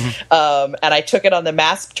 2003, and I took it on the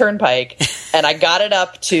Mass Turnpike, and I got it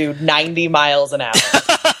up to 90 miles an hour.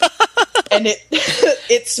 And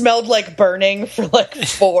it smelled like burning for like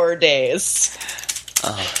 4 days.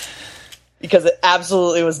 Oh. Because it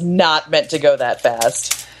absolutely was not meant to go that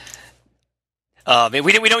fast. We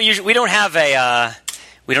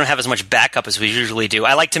don't have as much backup as we usually do.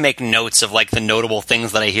 I like to make notes of like the notable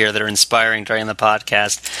things that I hear that are inspiring during the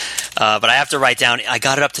podcast. But I have to write down, I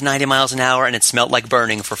got it up to 90 miles an hour and it smelled like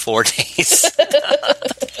burning for 4 days.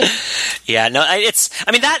 Yeah, no,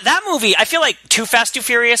 that movie, I feel like Too Fast, Too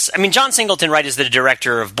Furious. I mean, John Singleton, right, is the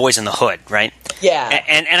director of Boys in the Hood, right? Yeah.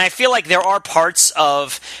 And I feel like there are parts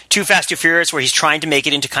of Too Fast, Too Furious where he's trying to make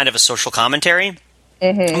it into kind of a social commentary.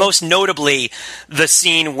 Mm-hmm. Most notably, the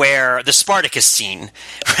scene where the Spartacus scene,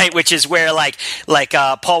 right, which is where like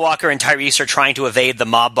Paul Walker and Tyrese are trying to evade the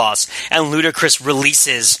mob boss, and Ludacris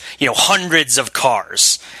releases hundreds of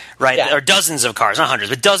cars. Right, yeah. Or dozens of cars, not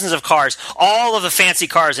hundreds, but dozens of cars. All of the fancy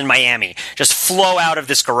cars in Miami just flow out of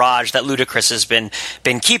this garage that Ludacris has been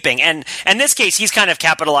keeping. And in this case, he's kind of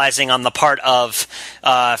capitalizing on the part of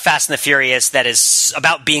Fast and the Furious that is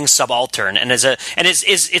about being subaltern, and it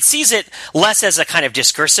sees it less as a kind of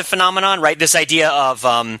discursive phenomenon, right? This idea of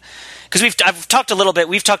because we've talked a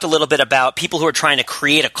little bit about people who are trying to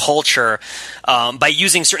create a culture by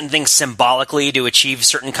using certain things symbolically to achieve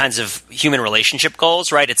certain kinds of human relationship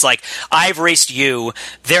goals, right? It's like, I've raced you,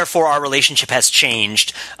 therefore our relationship has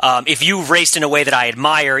changed. If you've raced in a way that I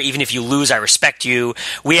admire, even if you lose, I respect you.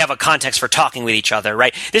 We have a context for talking with each other,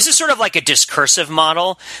 right? This is sort of like a discursive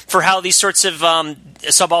model for how these sorts of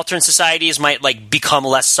subaltern societies might like become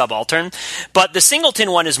less subaltern. But the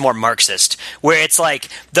Singleton one is more Marxist, where it's like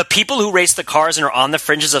the people who race the cars and are on the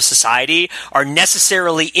fringes of society are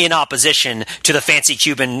necessarily in opposition to the fancy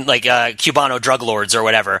Cuban, like Cubano drug lords or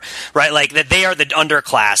whatever, right? Like that they are the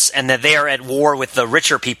underclass and that they are at war with the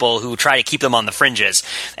richer people who try to keep them on the fringes.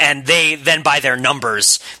 And they then, by their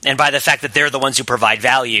numbers and by the fact that they're the ones who provide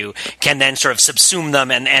value, can then sort of subsume them.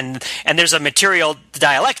 And there's a material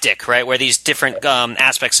dialectic, right, where these different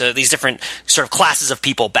aspects of these different sort of classes of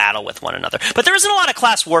people battle with one another. But there isn't a lot of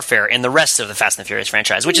class warfare in the rest of the Fast and the Furious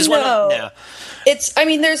franchise, which is one of the, It's, I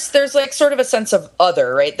mean, there's like sort of a sense of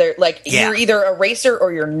other, right? There, like you're either a racer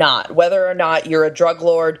or you're not. Whether or not you're a drug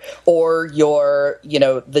lord or you're,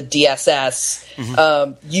 the DSS,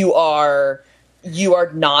 mm-hmm. You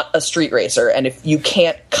are not a street racer, and if you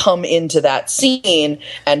can't come into that scene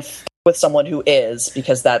and with someone who is,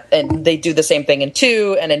 because and they do the same thing in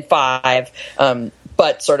 2 and in 5,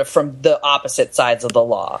 but sort of from the opposite sides of the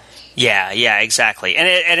law. Yeah, exactly.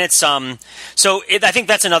 And it's I think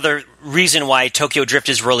that's another reason why Tokyo Drift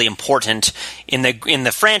is really important in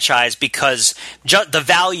the franchise, because the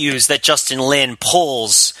values that Justin Lin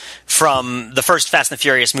pulls from the first Fast and the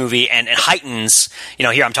Furious movie and heightens,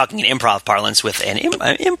 here I'm talking in improv parlance with an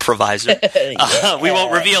improviser. We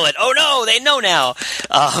won't reveal it. Oh no, they know now.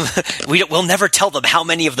 We'll never tell them how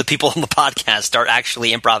many of the people on the podcast are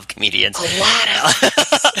actually improv comedians. A lot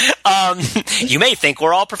of you may think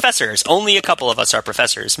we're all professors. Only a couple of us are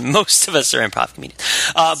professors. Most of us are improv comedians.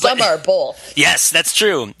 Some are both. Yes, that's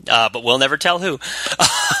true. But we'll never tell who.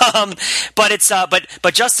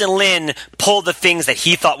 But Justin Lin pulled the things that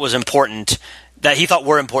he thought were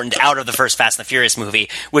important out of the first Fast and the Furious movie,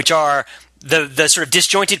 which are the sort of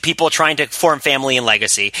disjointed people trying to form family and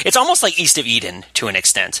legacy. It's almost like East of Eden to an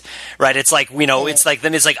extent, right? It's like, it's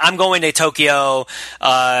like I'm going to Tokyo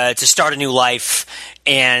to start a new life,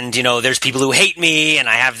 and there's people who hate me, and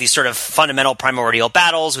I have these sort of fundamental primordial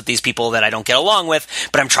battles with these people that I don't get along with,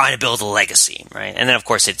 but I'm trying to build a legacy, right? And then of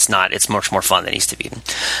course it's much more fun than East of Eden.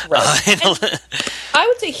 Right. I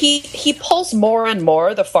would say he pulls more and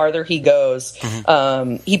more the farther he goes.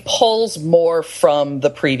 Mm-hmm. He pulls more from the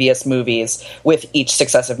previous movies with each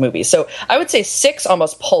successive movie. So I would say 6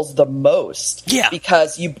 almost pulls the most. Yeah.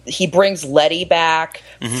 Because he brings Letty back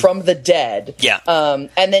from the dead. Yeah.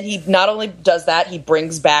 And then he not only does that, he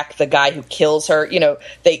brings back the guy who kills her.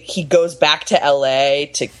 He goes back to LA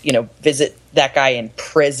to, visit that guy in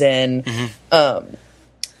prison. Mm-hmm.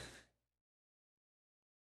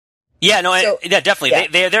 Definitely. Yeah.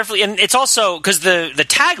 They're definitely, and it's also because the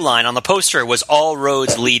tagline on the poster was "All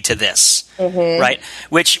roads lead to this," right?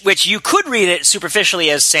 Which you could read it superficially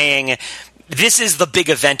as saying, "This is the big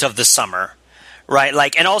event of the summer."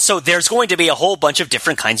 Right, and also there's going to be a whole bunch of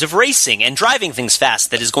different kinds of racing and driving things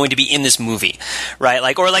fast that is going to be in this movie, right?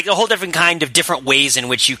 Or a whole different ways in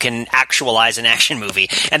which you can actualize an action movie,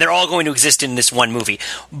 and they're all going to exist in this one movie.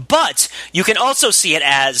 But you can also see it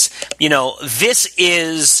as, this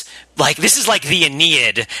is like the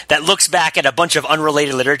Aeneid that looks back at a bunch of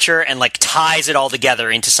unrelated literature and ties it all together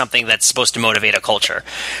into something that's supposed to motivate a culture,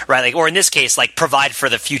 right? Or in this case, provide for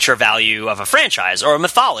the future value of a franchise or a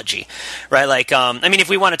mythology, right? If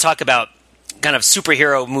we want to talk about kind of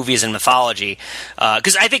superhero movies and mythology,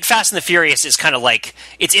 because I think Fast and the Furious is kind of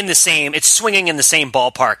it's swinging in the same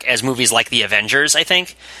ballpark as movies like The Avengers, I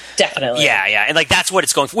think. Definitely. Yeah, and that's what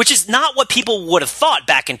it's going for, which is not what people would have thought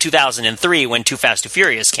back in 2003 when Too Fast, Too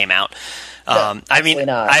Furious came out. Not.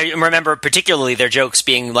 I remember particularly their jokes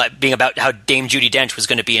being about how Dame Judi Dench was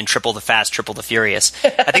going to be in Triple the Fast, Triple the Furious.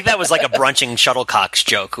 I think that was like a brunching shuttlecocks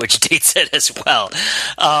joke, which dates it as well.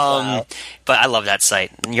 Wow. But I love that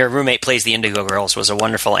site. Your Roommate Plays the Indigo Girls was a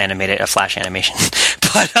wonderful flash animation.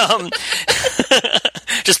 But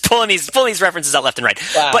just pulling these references out left and right.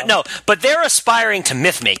 Wow. But they're aspiring to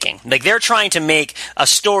myth making. They're trying to make a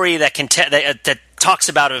story that that talks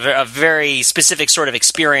about a very specific sort of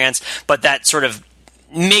experience, but that sort of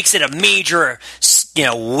makes it a major,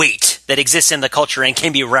 weight that exists in the culture and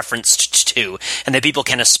can be referenced to, and that people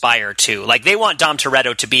can aspire to. They want Dom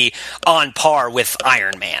Toretto to be on par with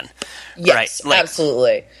Iron Man. Yes, right?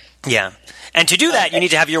 Absolutely. Yeah. And to do that, you need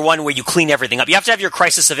to have your one where you clean everything up. You have to have your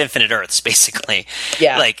Crisis of Infinite Earths, basically.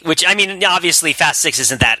 Yeah. Which, obviously Fast 6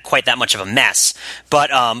 isn't quite that much of a mess, but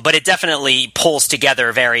it definitely pulls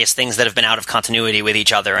together various things that have been out of continuity with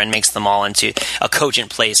each other and makes them all into a cogent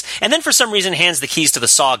place. And then for some reason hands the keys to the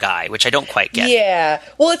Saw guy, which I don't quite get. Yeah.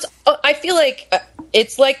 Well, I feel like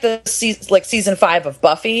it's like season 5 of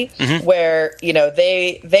Buffy, where,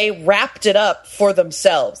 they wrapped it up for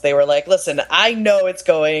themselves. They were like, listen, I know it's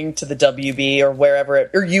going to the WB or wherever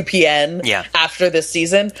or UPN after this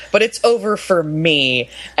season, but it's over for me,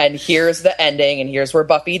 and here's the ending, and here's where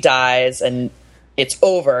Buffy dies, and it's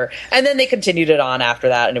over. And then they continued it on after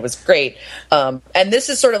that, and it was great. And this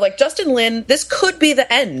is sort of like Justin Lin, this could be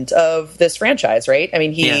the end of this franchise, right?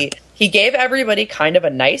 He gave everybody kind of a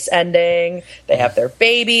nice ending. They have their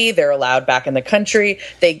baby. They're allowed back in the country.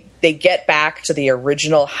 They get back to the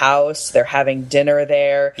original house. They're having dinner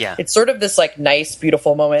there. Yeah. It's sort of this nice,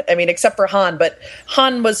 beautiful moment. Except for Han, but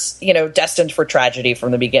Han was, destined for tragedy from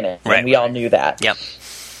the beginning. Right, and we all knew that. Yep.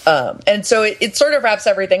 And so it sort of wraps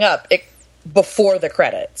everything up before the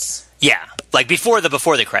credits. Yeah. Before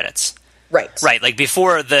the credits. Right. Right.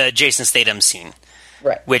 Before the Jason Statham scene.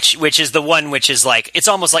 Right. Which is the one which is it's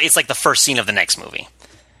almost like it's like the first scene of the next movie,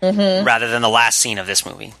 rather than the last scene of this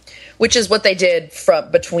movie. Which is what they did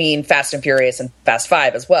between Fast and Furious and Fast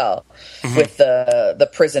 5 as well, with the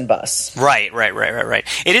prison bus. Right.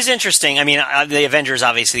 It is interesting. The Avengers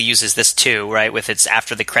obviously uses this too, right, with its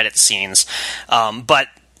after the credits scenes, but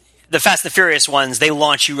the Fast and the Furious ones, they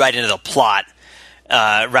launch you right into the plot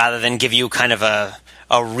rather than give you kind of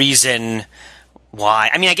a reason why.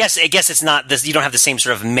 I mean, I guess it's not this. You don't have the same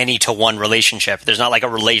sort of many-to-one relationship. There's not like a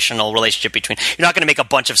relational relationship between. You're not going to make a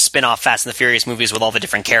bunch of spin-off Fast and the Furious movies with all the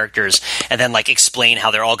different characters and then like explain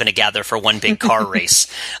how they're all going to gather for one big car race.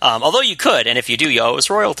 Although you could, and if you do, you owe us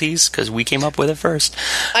royalties because we came up with it first.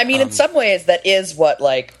 I mean, in some ways, that is what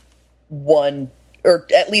like 1, or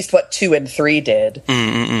at least what 2 and 3 did.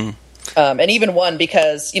 And even 1,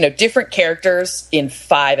 because, you know, different characters in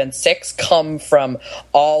 5 and 6 come from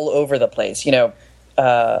all over the place. You know,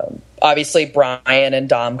 obviously Brian and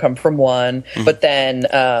Dom come from 1, but then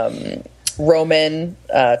Roman,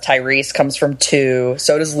 Tyrese comes from 2,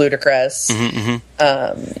 so does Ludacris.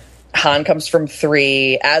 Han comes from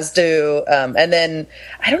 3, as do, and then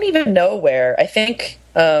I don't even know where. I think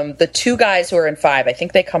the 2 guys who are in 5, I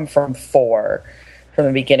think they come from 4, from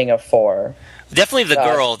the beginning of 4. Definitely the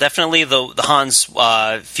girl, definitely the Han's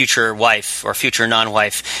future wife or future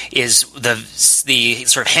non-wife is the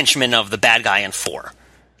sort of henchman of the bad guy in 4.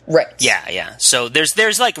 Right. Yeah. So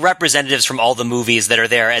there's like representatives from all the movies that are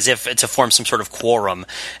there as if to form some sort of quorum,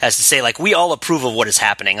 as to say like we all approve of what is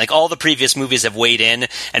happening. Like all the previous movies have weighed in,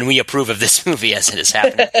 and we approve of this movie as it is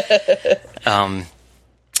happening.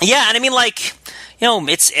 Yeah, and I mean like. You know,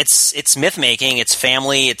 it's myth making, it's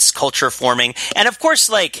family, it's culture forming, and of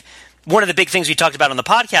course, like one of the big things we talked about on the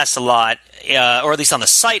podcast a lot, or at least on the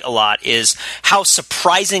site a lot, is how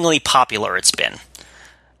surprisingly popular it's been.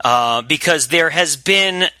 Because there has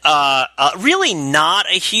been really not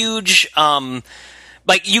a huge.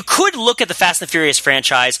 Like, you could look at the Fast and the Furious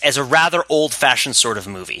franchise as a rather old-fashioned sort of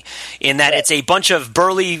movie, in that it's a bunch of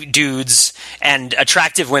burly dudes and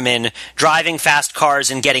attractive women driving fast cars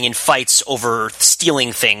and getting in fights over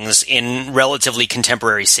stealing things in relatively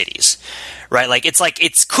contemporary cities. Right? Like,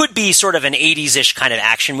 it could be sort of an 80s-ish kind of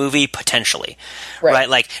action movie, potentially. Right?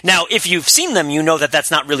 Like, now, if you've seen them, you know that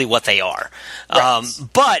that's not really what they are. Right.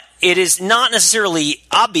 But it is not necessarily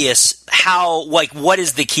obvious what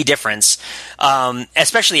is the key difference,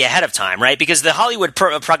 especially ahead of time, right? Because the Hollywood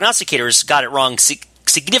prognosticators got it wrong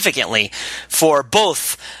significantly for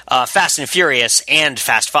both Fast and Furious and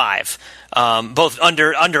Fast 5. Both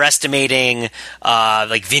underestimating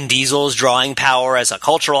like Vin Diesel's drawing power as a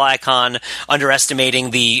cultural icon,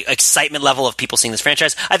 underestimating the excitement level of people seeing this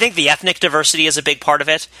franchise. I think the ethnic diversity is a big part of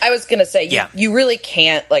it. I was going to say, you really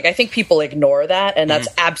can't, like, I think people ignore that, and that's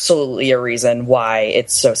absolutely a reason why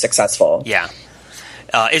it's so successful. Yeah.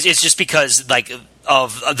 It's just because, like,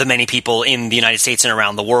 of the many people in the United States and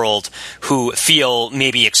around the world who feel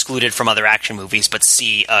maybe excluded from other action movies but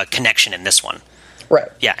see a connection in this one. Right.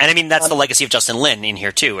 Yeah, and I mean, that's the legacy of Justin Lin in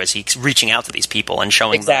here, too, as he's reaching out to these people and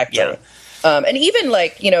showing exactly. them. Yeah. And even,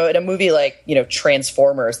 like, you know, in a movie like, you know,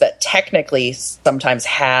 Transformers, that technically sometimes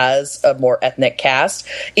has a more ethnic cast,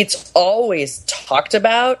 it's always talked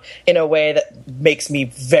about in a way that makes me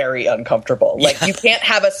very uncomfortable. Like, you can't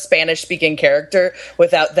have a Spanish-speaking character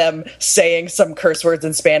without them saying some curse words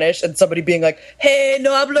in Spanish and somebody being like, hey,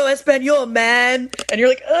 no hablo español, man. And you're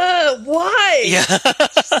like, why? Yeah.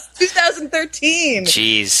 2013.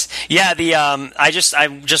 Jeez. Yeah, I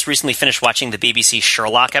just recently finished watching the BBC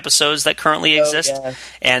Sherlock episodes that currently exist,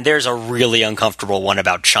 and there's a really uncomfortable one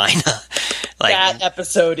about China. Like, that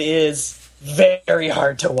episode is very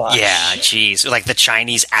hard to watch. Yeah, geez. Like the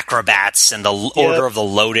Chinese acrobats and the Order of the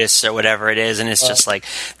Lotus or whatever it is, and it's just like,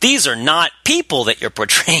 these are not people that you're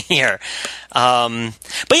portraying here.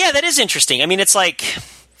 But yeah, that is interesting. I mean, it's like,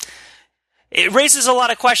 it raises a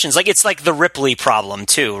lot of questions. Like, it's like the Ripley problem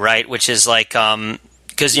too, right? Which is like,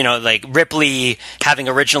 because, you know, like Ripley having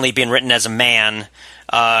originally been written as a man,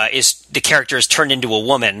 is the character is turned into a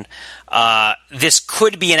woman. This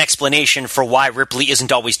could be an explanation for why Ripley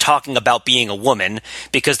isn't always talking about being a woman,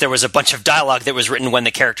 because there was a bunch of dialogue that was written when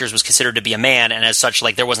the character was considered to be a man, and as such,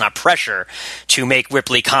 like, there was not pressure to make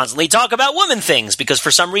Ripley constantly talk about woman things, because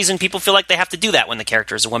for some reason people feel like they have to do that when the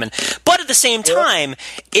character is a woman. But at the same time,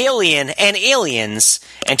 Alien and Aliens,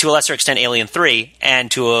 and to a lesser extent Alien 3,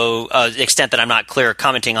 and to an extent that I'm not clear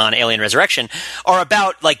commenting on Alien Resurrection, are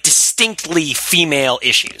about, like, distinctly female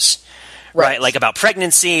issues. Right, like about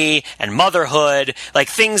pregnancy and motherhood, like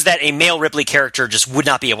things that a male Ripley character just would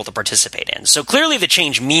not be able to participate in. So clearly the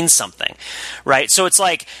change means something, right? So it's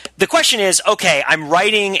like, the question is, okay, I'm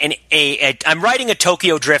writing a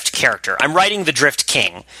Tokyo Drift character. I'm writing the Drift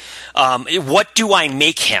King. What do I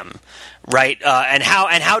make him, right? And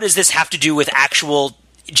how does this have to do with actual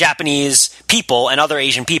Japanese people and other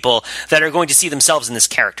Asian people that are going to see themselves in this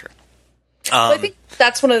character? I think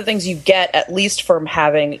that's one of the things you get, at least from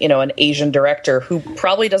having, an Asian director who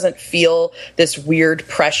probably doesn't feel this weird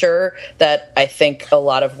pressure that I think a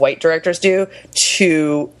lot of white directors do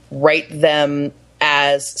to write them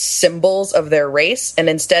as symbols of their race, and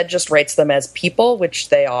instead just writes them as people, which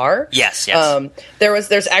they are. Yes.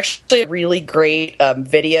 There's actually a really great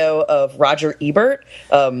video of Roger Ebert,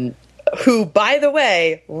 who, by the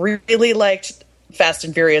way, really liked Fast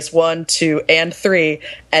and Furious 1, 2, and 3,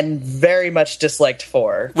 and very much disliked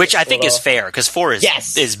 4. Which I think is fair, because 4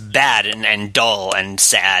 is bad and dull and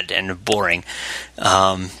sad and boring.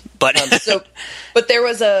 But there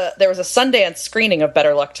was a Sundance screening of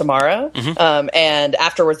Better Luck Tomorrow, and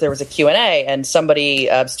afterwards there was a Q&A, and somebody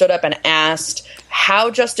stood up and asked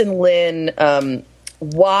how Justin Lin,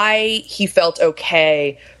 why he felt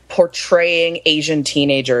okay portraying Asian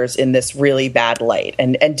teenagers in this really bad light,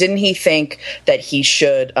 and didn't he think that he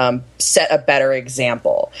should set a better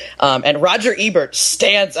example? And Roger Ebert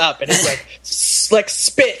stands up and is like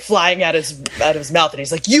spit flying out his mouth, and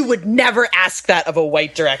he's like, "You would never ask that of a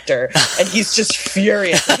white director," and he's just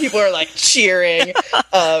furious. And people are like cheering,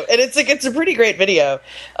 and it's a pretty great video,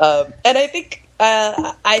 and I think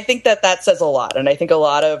that says a lot, and I think a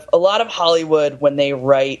lot of Hollywood, when they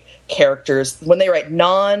write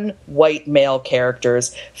non-white male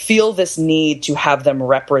characters, feel this need to have them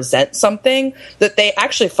represent something that they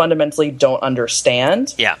actually fundamentally don't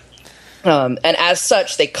understand. Yeah. And as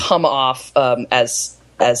such, they come off as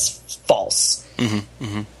false. Mm-hmm.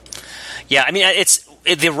 Mm-hmm. Yeah, I mean,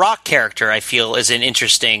 the Rock character, I feel, is an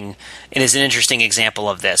interesting example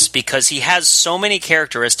of this, because he has so many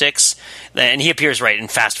characteristics, and he appears right in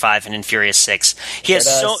Fast 5 and in Furious 6. He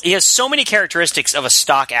has so many characteristics of a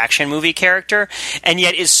stock action movie character, and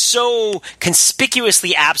yet is so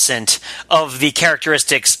conspicuously absent of the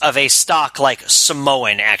characteristics of a stock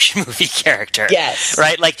Samoan action movie character. Yes.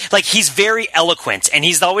 Right? Like he's very eloquent, and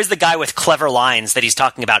he's always the guy with clever lines that he's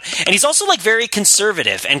talking about. And he's also very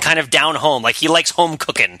conservative and kind of down home. He likes home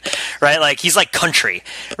cooking, right? He's country,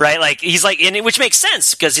 right? Which makes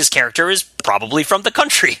sense because his character is probably from the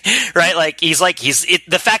country, right?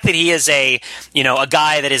 The fact that he is a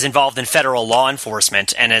guy that is involved in federal law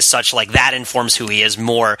enforcement, and as such, that informs who he is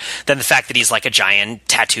more than the fact that he's a giant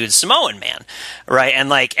tattooed Samoan man, right?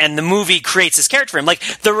 And the movie creates this character for him.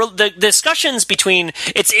 The discussions between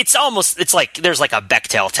it's there's a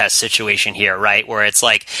Bechdel test situation here, right? Where it's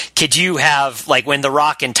could you have when The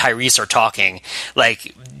Rock and Tyrese are talking,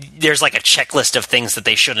 there's a checklist of things that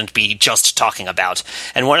they shouldn't be just talking about,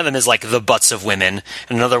 and one of them is the butts of women,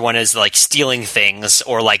 and another one is stealing things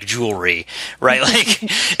or jewelry, right? And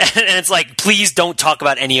it's please don't talk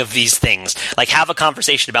about any of these things. Have a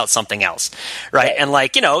conversation about something else, right? And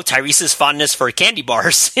Tyrese's fondness for candy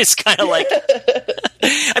bars is kind of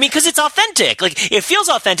I mean, because it's authentic. It feels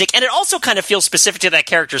authentic, and it also kind of feels specific to that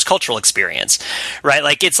character's cultural experience,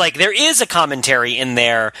 right? It's there is a commentary in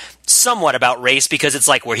there somewhat about race, because it's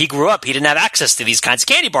where he grew up, he didn't have access to these kinds of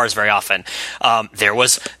candy bars very often.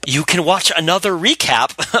 You can watch another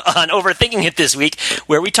recap on Overthinking It this week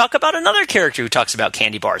where we talk about another character who talks about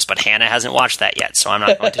candy bars, but Hannah hasn't watched that yet, so I'm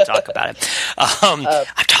not going to talk about it. I'm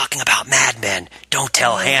talking about Mad Men. Don't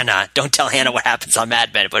tell Hannah what happens on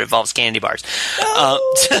Mad Men, but it involves candy bars.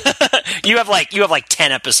 You have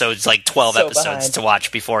 10 episodes, 12 episodes behind to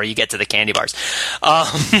watch before you get to the candy bars.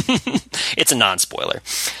 It's a non-spoiler.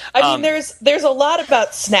 I mean, there's a lot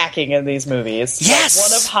about snacking in these movies. Yes!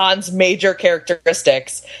 One of Han's major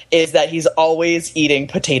characteristics is that he's always eating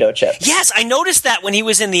potato chips. Yes, I noticed that when he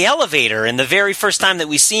was in the elevator, and the very first time that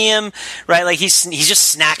we see him, right? He's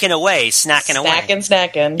just snacking away.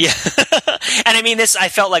 Snacking. Yeah. And I mean, this I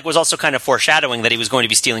felt was also kind of foreshadowing that he was going to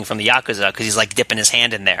be stealing from the Yakuza, because he's dipping his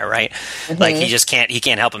hand in there, right? Mm-hmm. He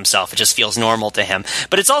can't help himself. It just feels normal to him.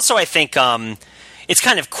 But it's also, I think, it's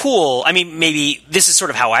kind of cool. I mean, maybe this is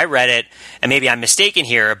sort of how I read it, and maybe I'm mistaken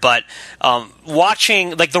here, but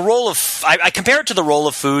watching the role of I compare it to the role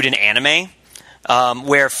of food in anime.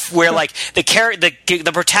 Where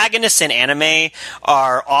the protagonists in anime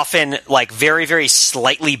are often very, very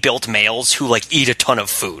slightly built males who eat a ton of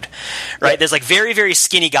food, right? There's very, very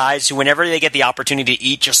skinny guys who, whenever they get the opportunity to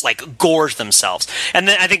eat, just gorge themselves. And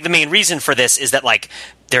then I think the main reason for this is that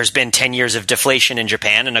there's been 10 years of deflation in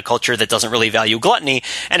Japan, and a culture that doesn't really value gluttony,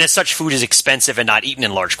 and as such, food is expensive and not eaten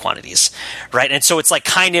in large quantities, right? And so it's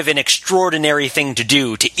kind of an extraordinary thing to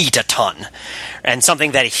do, to eat a ton, and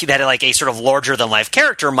something that a sort of larger than life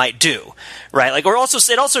character might do, right? It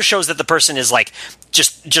also shows that the person is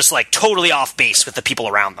just like totally off base with the people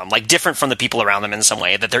around them, like different from the people around them in some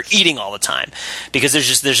way, that they're eating all the time, because there's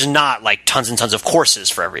just not like tons and tons of courses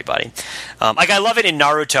for everybody. Like I love it in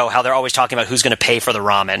Naruto how they're always talking about who's going to pay for the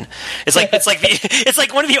ramen. It's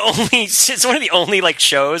like one of the only like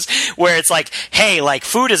shows where it's like, hey, like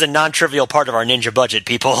food is a non-trivial part of our ninja budget,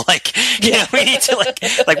 people. Like, you know, we need to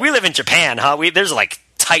like we live in Japan, huh? There's like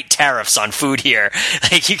tight tariffs on food here.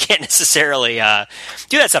 Like you can't necessarily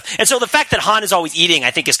do that stuff. And so the fact that Han is always eating,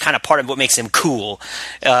 I think, is kind of part of what makes him cool.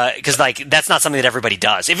 Because like that's not something that everybody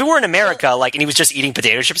does. If it were in America, like, and he was just eating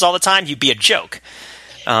potato chips all the time, he'd be a joke.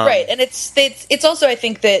 Right, and it's also, I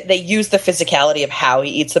think, that they use the physicality of how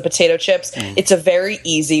he eats the potato chips. It's a very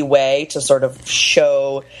easy way to sort of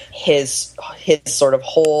show his sort of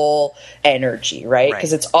whole energy, right?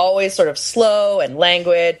 Because it's always sort of slow and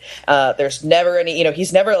languid. There's never any, you know,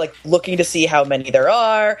 he's never like looking to see how many there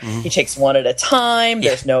are. He takes one at a time.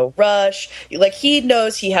 There's no rush. Like he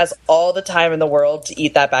knows he has all the time in the world to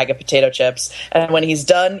eat that bag of potato chips, and when he's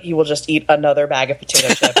done, he will just eat another bag of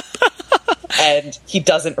potato chips. And he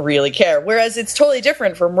doesn't really care. Whereas it's totally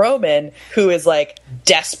different from Roman, who is like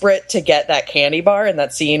desperate to get that candy bar in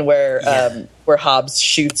that scene where Hobbs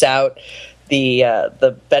shoots out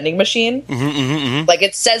the vending machine. Like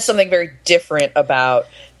it says something very different about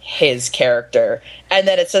his character, and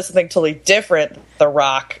then it says something totally different. The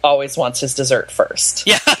Rock always wants his dessert first.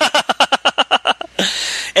 Yeah.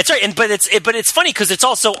 It's right, but it's funny because it's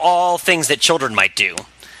also all things that children might do.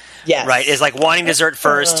 Yes. Right, is like wanting dessert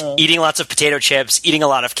first, eating lots of potato chips, eating a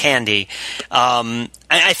lot of candy.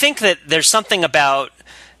 I think that there's something about,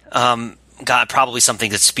 probably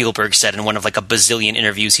something that Spielberg said in one of like a bazillion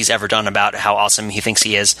interviews he's ever done about how awesome he thinks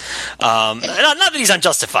he is. Not that he's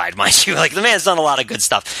unjustified, mind you. Like the man's done a lot of good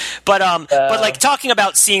stuff, but like talking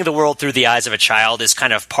about seeing the world through the eyes of a child is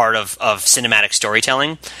kind of part of cinematic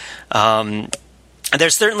storytelling.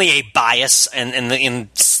 There's certainly a bias in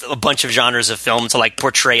a bunch of genres of film to like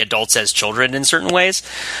portray adults as children in certain ways.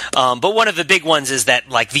 But one of the big ones is that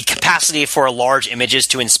like the capacity for large images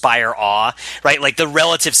to inspire awe, right? Like the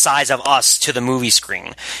relative size of us to the movie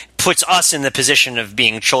screen puts us in the position of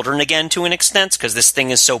being children again to an extent, because this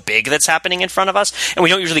thing is so big that's happening in front of us, and we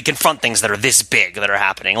don't usually confront things that are this big that are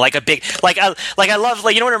happening. Like a big, I love,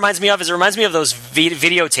 like, you know what it reminds me of? It reminds me of those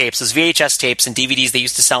videotapes, those VHS tapes and DVDs they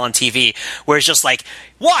used to sell on TV, where it's just like,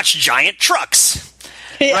 watch giant trucks.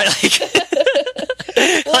 Yeah. Right?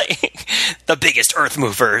 Like the biggest earth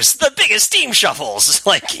movers, the biggest steam shovels,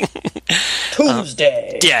 like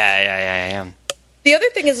Tuesday. Yeah. The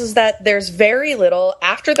other thing is that there's very little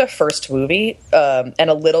after the first movie, and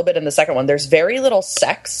a little bit in the second one. There's very little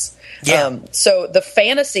sex. Yeah. So the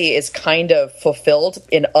fantasy is kind of fulfilled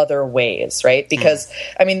in other ways, right? Because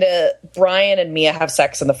I mean, Brian and Mia have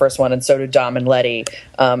sex in the first one, and so do Dom and Letty.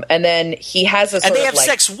 And then he has a sort and they of have like,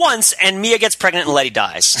 sex once, and Mia gets pregnant, and Letty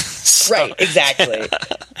dies. So. Right, exactly.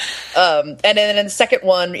 And then in the second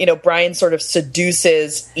one, you know, Brian sort of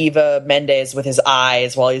seduces Eva Mendes with his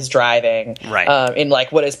eyes while he's driving, right? In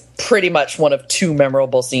like what is pretty much one of two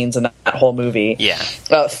memorable scenes in that whole movie. Yeah,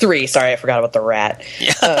 three. Sorry, I forgot about the rat.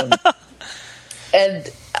 Yeah.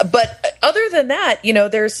 But other than that, you know,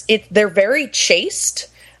 they're very chaste.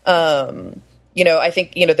 You know, I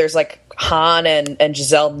think, you know, there's like Han and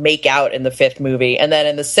Giselle make out in the fifth movie, and then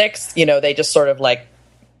in the sixth, you know, they just sort of like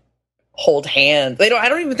hold hands. I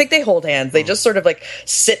don't even think they hold hands. They just sort of like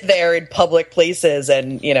sit there in public places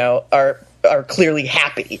and, you know, are clearly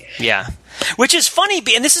happy. Yeah. Which is funny,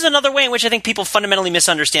 and this is another way in which I think people fundamentally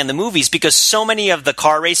misunderstand the movies, because so many of the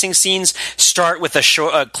car racing scenes start with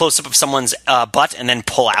a close-up of someone's butt and then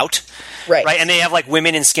pull out. Right. And they have like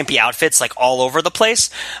women in skimpy outfits like all over the place.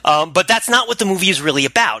 But that's not what the movie is really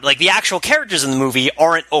about. Like the actual characters in the movie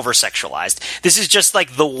aren't over-sexualized. This is just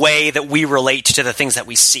like the way that we relate to the things that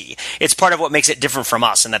we see. It's part of what makes it different from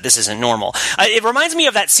us, and that this isn't normal. It reminds me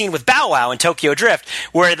of that scene with Bow Wow in Tokyo Drift,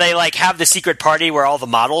 where they like have the secret party where all the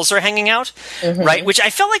models are hanging out, right? Which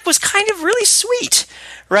I felt like was kind of really sweet.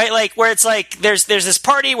 Right, like where it's like there's this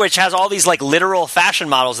party which has all these like literal fashion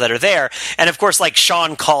models that are there, and of course like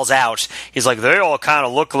Sean calls out, he's like, they all kind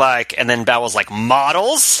of look like, and then Bowell's like,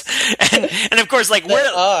 models, and of course like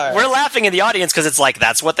we're laughing in the audience because it's like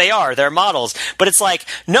that's what they are, they're models, but it's like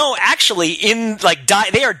no, actually in like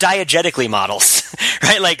they are diegetically models,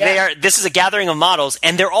 right? Like this is a gathering of models,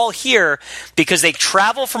 and they're all here because they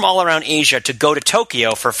travel from all around Asia to go to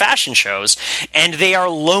Tokyo for fashion shows, and they are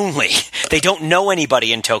lonely, they don't know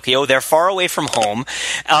anybody in Tokyo. They're far away from home.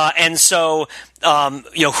 And so,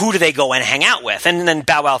 you know, who do they go and hang out with? And then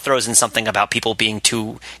Bow Wow throws in something about people being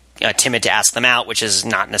too timid to ask them out, which is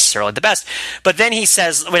not necessarily the best. But then he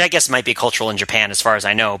says, which I guess might be cultural in Japan as far as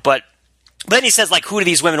I know, but But then he says, like, who do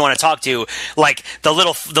these women want to talk to? Like, the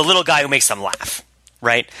little guy who makes them laugh.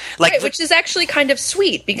 Right? Like, right, which is actually kind of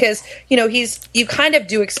sweet because, you know, you kind of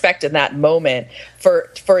do expect in that moment for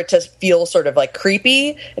it to feel sort of like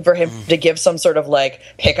creepy and for him to give some sort of like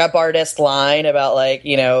pickup artist line about like,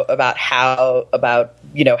 you know, about how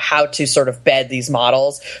to sort of bed these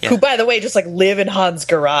models who, by the way, just like live in Han's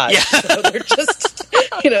garage. Yeah. So they're just,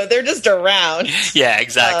 you know, they're just around. Yeah,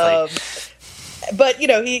 exactly. But, you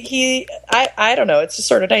know, I don't know. It's just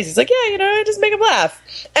sort of nice. He's like, yeah, you know, just make him laugh.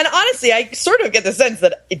 And honestly, I sort of get the sense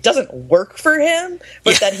that it doesn't work for him,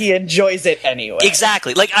 but that he enjoys it anyway.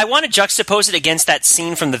 Exactly. Like, I want to juxtapose it against that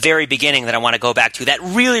scene from the very beginning that I want to go back to. That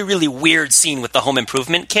really, really weird scene with the home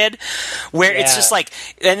improvement kid, where it's just like,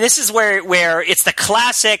 and this is where it's the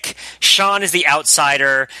classic Sean is the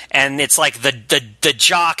outsider, and it's like the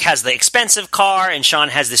jock has the expensive car, and Sean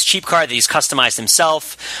has this cheap car that he's customized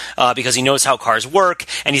himself because he knows how cars work,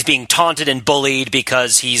 and he's being taunted and bullied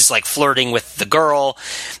because he's like flirting with the girl.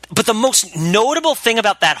 But the most notable thing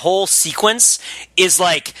about that whole sequence is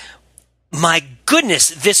like, my goodness,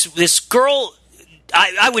 this girl,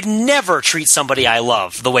 I would never treat somebody I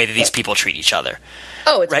love the way that these people treat each other.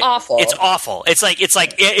 Oh, it's awful. It's awful. It's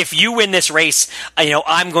like if you win this race, you know,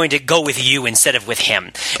 I'm going to go with you instead of with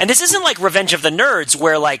him. And this isn't like Revenge of the Nerds,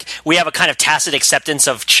 where like we have a kind of tacit acceptance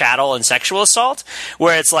of chattel and sexual assault,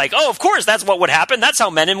 where it's like, oh, of course, that's what would happen. That's how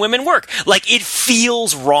men and women work. Like, it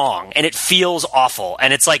feels wrong and it feels awful,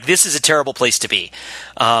 and it's like, this is a terrible place to be.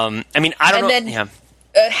 I mean, I don't know. Then,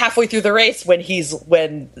 halfway through the race, when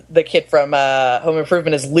the kid from Home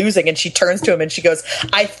Improvement is losing, and she turns to him and she goes,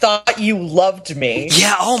 "I thought you loved me."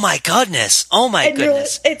 Yeah. Oh my goodness. Oh my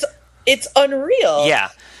goodness. It's unreal. Yeah.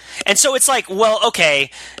 And so it's like, well,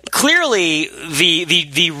 okay, clearly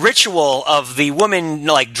the ritual of the woman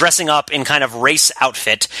like dressing up in kind of race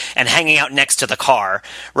outfit and hanging out next to the car,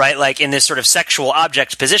 right, like in this sort of sexual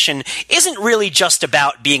object position, isn't really just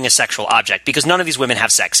about being a sexual object, because none of these women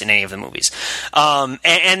have sex in any of the movies.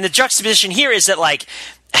 And the juxtaposition here is that, like,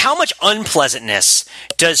 how much unpleasantness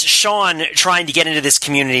does Sean trying to get into this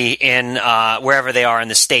community in wherever they are in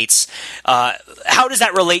the States, how does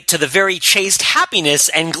that relate to the very chaste happiness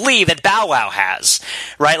and glee that Bow Wow has,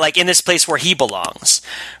 right? Like, in this place where he belongs,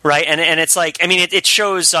 right? And it's like, I mean, it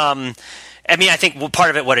shows... I mean, I think part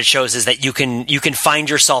of it, what it shows is that you can find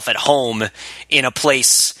yourself at home in a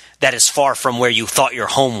place that is far from where you thought your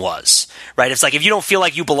home was, right? It's like, if you don't feel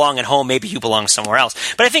like you belong at home, maybe you belong somewhere else.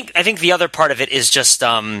 But I think the other part of it is just,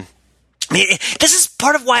 I mean, this is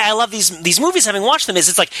part of why I love these movies, having watched them, is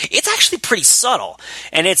it's like, it's actually pretty subtle.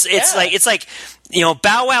 And it's like, you know,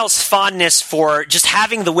 Bow Wow's fondness for just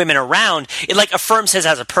having the women around, it like affirms him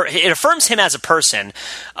as a person,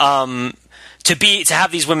 to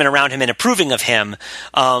have these women around him and approving of him.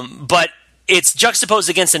 But it's juxtaposed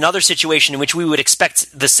against another situation in which we would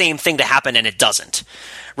expect the same thing to happen, and it doesn't,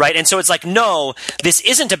 right? And so it's like, no, this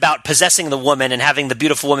isn't about possessing the woman and having the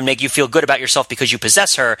beautiful woman make you feel good about yourself because you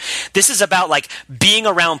possess her. This is about, like, being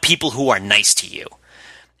around people who are nice to you.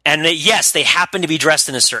 And yes, they happen to be dressed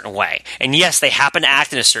in a certain way. And yes, they happen to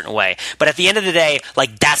act in a certain way. But at the end of the day,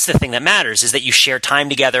 like, that's the thing that matters, is that you share time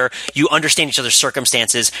together, you understand each other's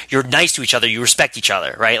circumstances, you're nice to each other, you respect each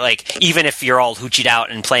other, right? Like, even if you're all hoochied out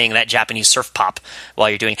and playing that Japanese surf pop while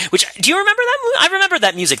you're doing it. Which, do you remember that movie? I remember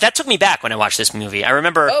that music. That took me back when I watched this movie. I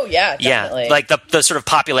remember... Oh, yeah, definitely. Yeah, like the sort of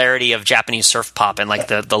popularity of Japanese surf pop in, like,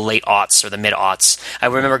 the late aughts or the mid-aughts. I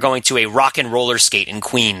remember going to a rock and roller skate in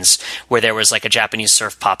Queens where there was, like, a Japanese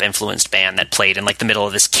surf pop influenced band that played in, like, the middle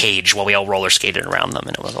of this cage while we all roller skated around them,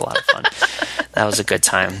 and it was a lot of fun. That was a good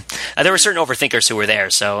time. There were certain overthinkers who were there,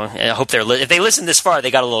 so I hope if they listened this far, they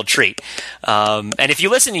got a little treat. And if you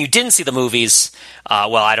listen and you didn't see the movies,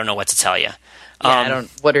 well, I don't know what to tell you. I don't.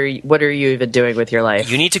 What are you even doing with your life?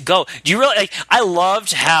 You need to go. Do you really? Like, I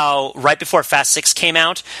loved how right before Fast 6 came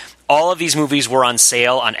out, all of these movies were on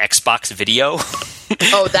sale on Xbox Video.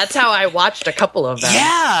 Oh, that's how I watched a couple of them.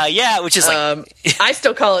 Yeah, which is like... I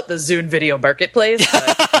still call it the Zune Video Marketplace.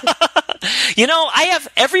 But... You know, I have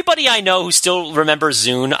everybody I know who still remembers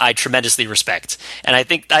Zune, I tremendously respect. And I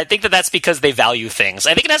think that that's because they value things.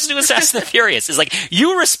 I think it has to do with Fast and the Furious. It's like,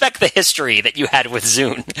 you respect the history that you had with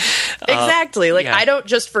Zune. Exactly. I don't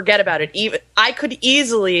just forget about it. Even I could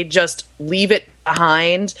easily just leave it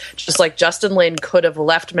behind, just like Justin Lin could have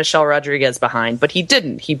left Michelle Rodriguez behind, but he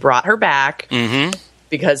didn't. He brought her back. Mm-hmm.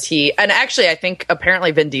 Because and actually I think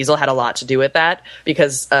apparently Vin Diesel had a lot to do with that,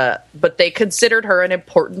 because but they considered her an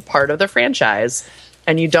important part of the franchise,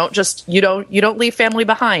 and you don't leave family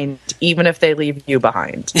behind even if they leave you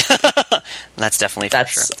behind. That's definitely for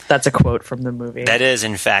sure. That's a quote from the movie. That is,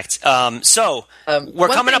 in fact. So we're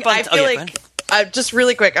coming up on... I feel like just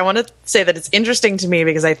really quick, I want to say that it's interesting to me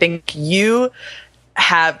because I think you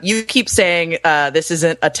keep saying this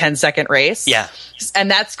isn't a 10-second race. Yeah. And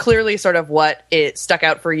that's clearly sort of what it stuck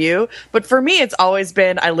out for you. But for me, it's always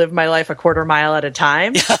been I live my life a quarter mile at a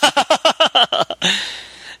time.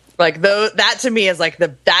 Like, that to me is like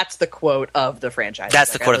that's the quote of the franchise.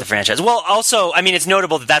 That's like, the quote of the franchise. Well, also, I mean, it's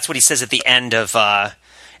notable that that's what he says at the end of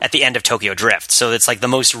Tokyo Drift. So it's like the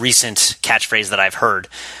most recent catchphrase that I've heard.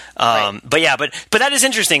 Right. But that is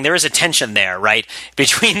interesting. There is a tension there, right,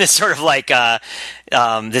 between this sort of like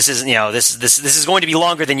this is going to be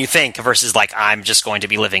longer than you think versus like I'm just going to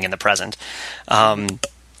be living in the present. I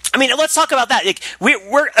mean, let's talk about that. Like,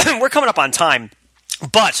 we're coming up on time,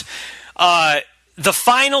 but the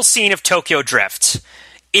final scene of Tokyo Drift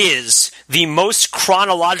is the most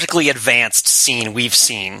chronologically advanced scene we've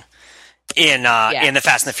seen in the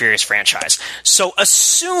Fast and the Furious franchise. So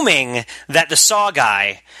assuming that the Saw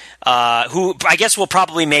guy, who I guess will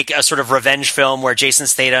probably make a sort of revenge film where Jason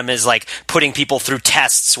Statham is like putting people through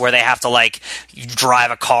tests where they have to like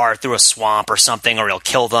drive a car through a swamp or something, or he'll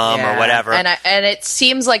kill them or whatever. And it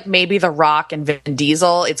seems like maybe The Rock and Vin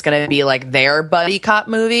Diesel, it's going to be like their buddy cop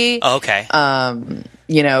movie. Oh, okay.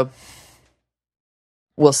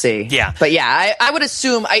 We'll see. Yeah. But yeah, I would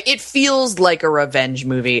assume it feels like a revenge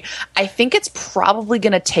movie. I think it's probably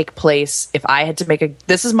going to take place, if I had to make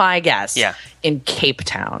this is my guess, in Cape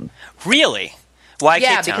Town. Really? Why Cape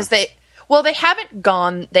Town? Yeah, because they haven't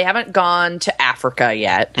gone to Africa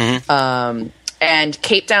yet. Mm-hmm. And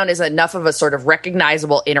Cape Town is enough of a sort of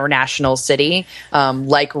recognizable international city,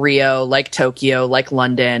 like Rio, like Tokyo, like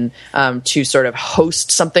London, to sort of host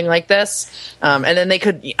something like this. And then they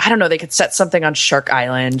could set something on Shark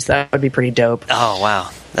Island. That would be pretty dope. Oh, wow.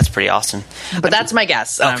 That's pretty awesome. But that's my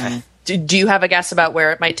guess. Okay. Do you have a guess about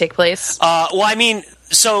where it might take place? Well, I mean,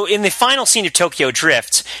 so in the final scene of Tokyo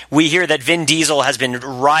Drift, we hear that Vin Diesel has been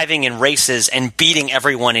arriving in races and beating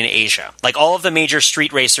everyone in Asia. Like, all of the major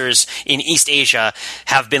street racers in East Asia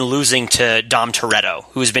have been losing to Dom Toretto,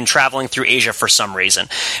 who's been traveling through Asia for some reason.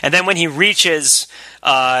 And then when he reaches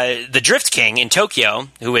the Drift King in Tokyo,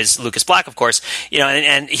 who is Lucas Black, of course,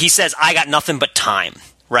 and he says, "I got nothing but time."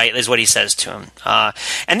 Right, is what he says to him.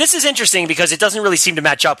 And this is interesting because it doesn't really seem to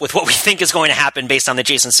match up with what we think is going to happen based on the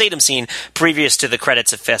Jason Statham scene previous to the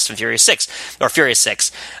credits of Fast and Furious 6, or Furious 6.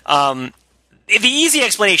 The easy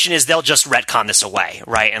explanation is they'll just retcon this away,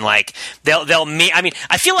 right? And like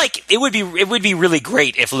I feel like it would be really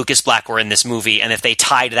great if Lucas Black were in this movie and if they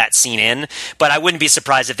tied that scene in. But I wouldn't be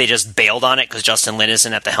surprised if they just bailed on it because Justin Lin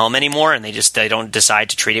isn't at the helm anymore and they don't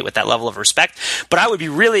decide to treat it with that level of respect. But I would be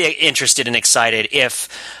really interested and excited if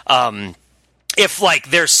like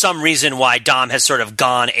there's some reason why Dom has sort of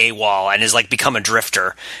gone AWOL and has like become a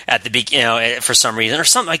drifter at the for some reason or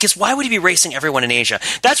something. I guess why would he be racing everyone in Asia?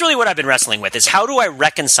 That's really what I've been wrestling with, is how do I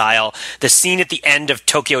reconcile the scene at the end of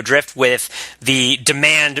Tokyo Drift with the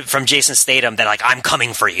demand from Jason Statham that like I'm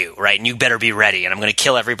coming for you, right? And you better be ready and I'm going to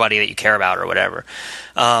kill everybody that you care about or whatever.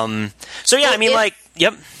 So yeah, I mean,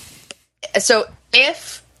 yep. So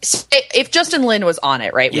if Justin Lin was on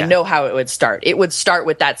it, right, we know how it would start. It would start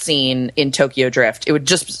with that scene in Tokyo Drift. It would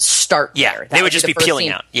just start there. They would just be peeling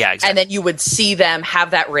out. Yeah, exactly. And then you would see them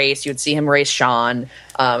have that race. You would see him race Sean.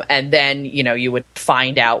 And then, you would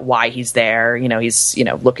find out why he's there. He's,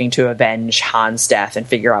 looking to avenge Han's death and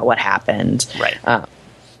figure out what happened. Right.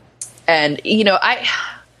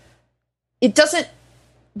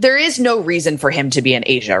 There is no reason for him to be in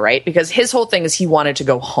Asia, right? Because his whole thing is he wanted to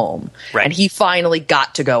go home. Right. And he finally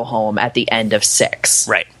got to go home at the end of 6.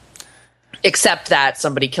 Right. Except that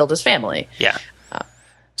somebody killed his family. Yeah.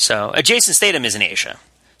 So Jason Statham is in Asia.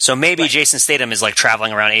 So maybe Jason Statham is like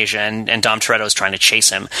traveling around Asia and Dom Toretto is trying to chase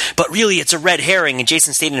him. But really it's a red herring and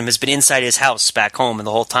Jason Statham has been inside his house back home the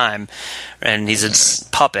whole time. And he's a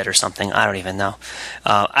puppet or something. I don't even know.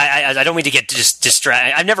 I don't mean to get just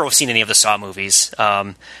distracted. I've never seen any of the Saw movies. So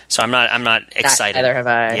I'm not excited. Neither have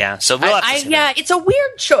I. Yeah. So we'll have to see that. It's a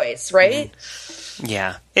weird choice, right?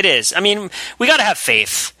 Yeah, it is. I mean, we got to have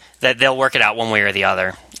faith that they'll work it out one way or the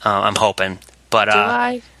other. I'm hoping. But Do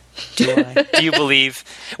I? Do you believe?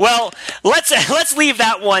 Well, let's leave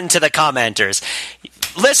that one to the commenters.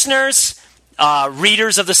 Listeners,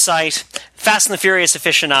 readers of the site, Fast and the Furious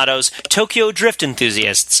aficionados, Tokyo Drift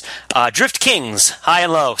enthusiasts, Drift Kings, high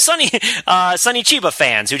and low, Sonny Chiba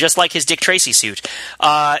fans who just like his Dick Tracy suit.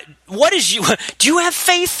 Do you have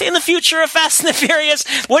faith in the future of Fast and the Furious?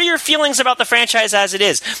 What are your feelings about the franchise as it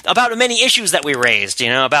is? About the many issues that we raised,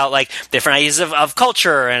 about like different ideas of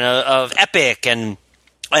culture and of epic and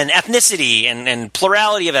ethnicity and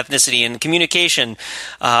plurality of ethnicity and communication,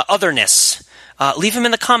 otherness. leave them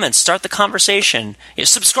in the comments. Start the conversation.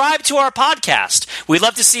 Subscribe to our podcast. We'd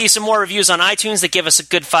love to see some more reviews on iTunes that give us a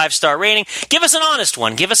good 5-star rating. Give us an honest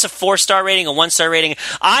one. Give us a 4-star rating, a 1-star rating.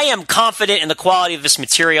 I am confident in the quality of this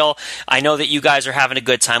material. I know that you guys are having a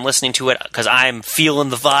good time listening to it because I'm feeling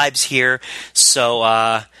the vibes here. So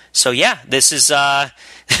yeah, this is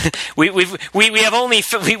we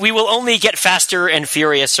will only get faster and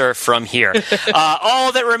furiouser from here.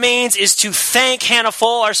 All that remains is to thank Hannah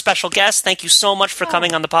Full, our special guest. Thank you so much for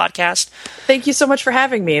coming on the podcast. Thank you so much for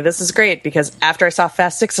having me. This is great because after I saw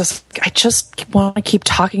Fast 6, I just want to keep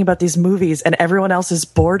talking about these movies and everyone else is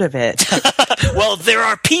bored of it. Well, there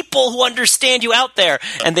are people who understand you out there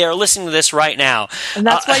and they are listening to this right now. And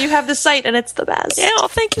that's why you have the site and it's the best. Yeah, well,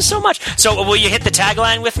 thank you so much. So will you hit the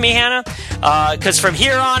tagline with me, Hannah? Because from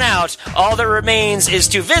here on out, all that remains is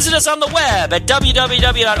to visit us on the web at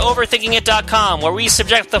www.overthinkingit.com, where we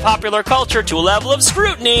subject the popular culture to a level of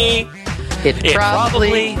scrutiny it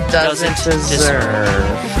probably doesn't deserve.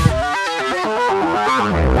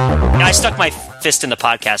 I stuck my fist in the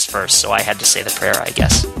podcast first, so I had to say the prayer, I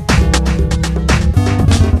guess.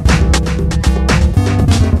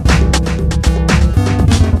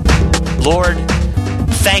 Lord,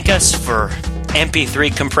 thank us for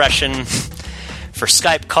MP3 compression, for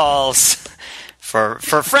Skype calls, for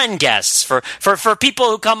friend guests, for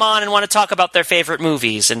people who come on and want to talk about their favorite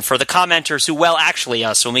movies, and for the commenters who actually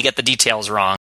us when we get the details wrong.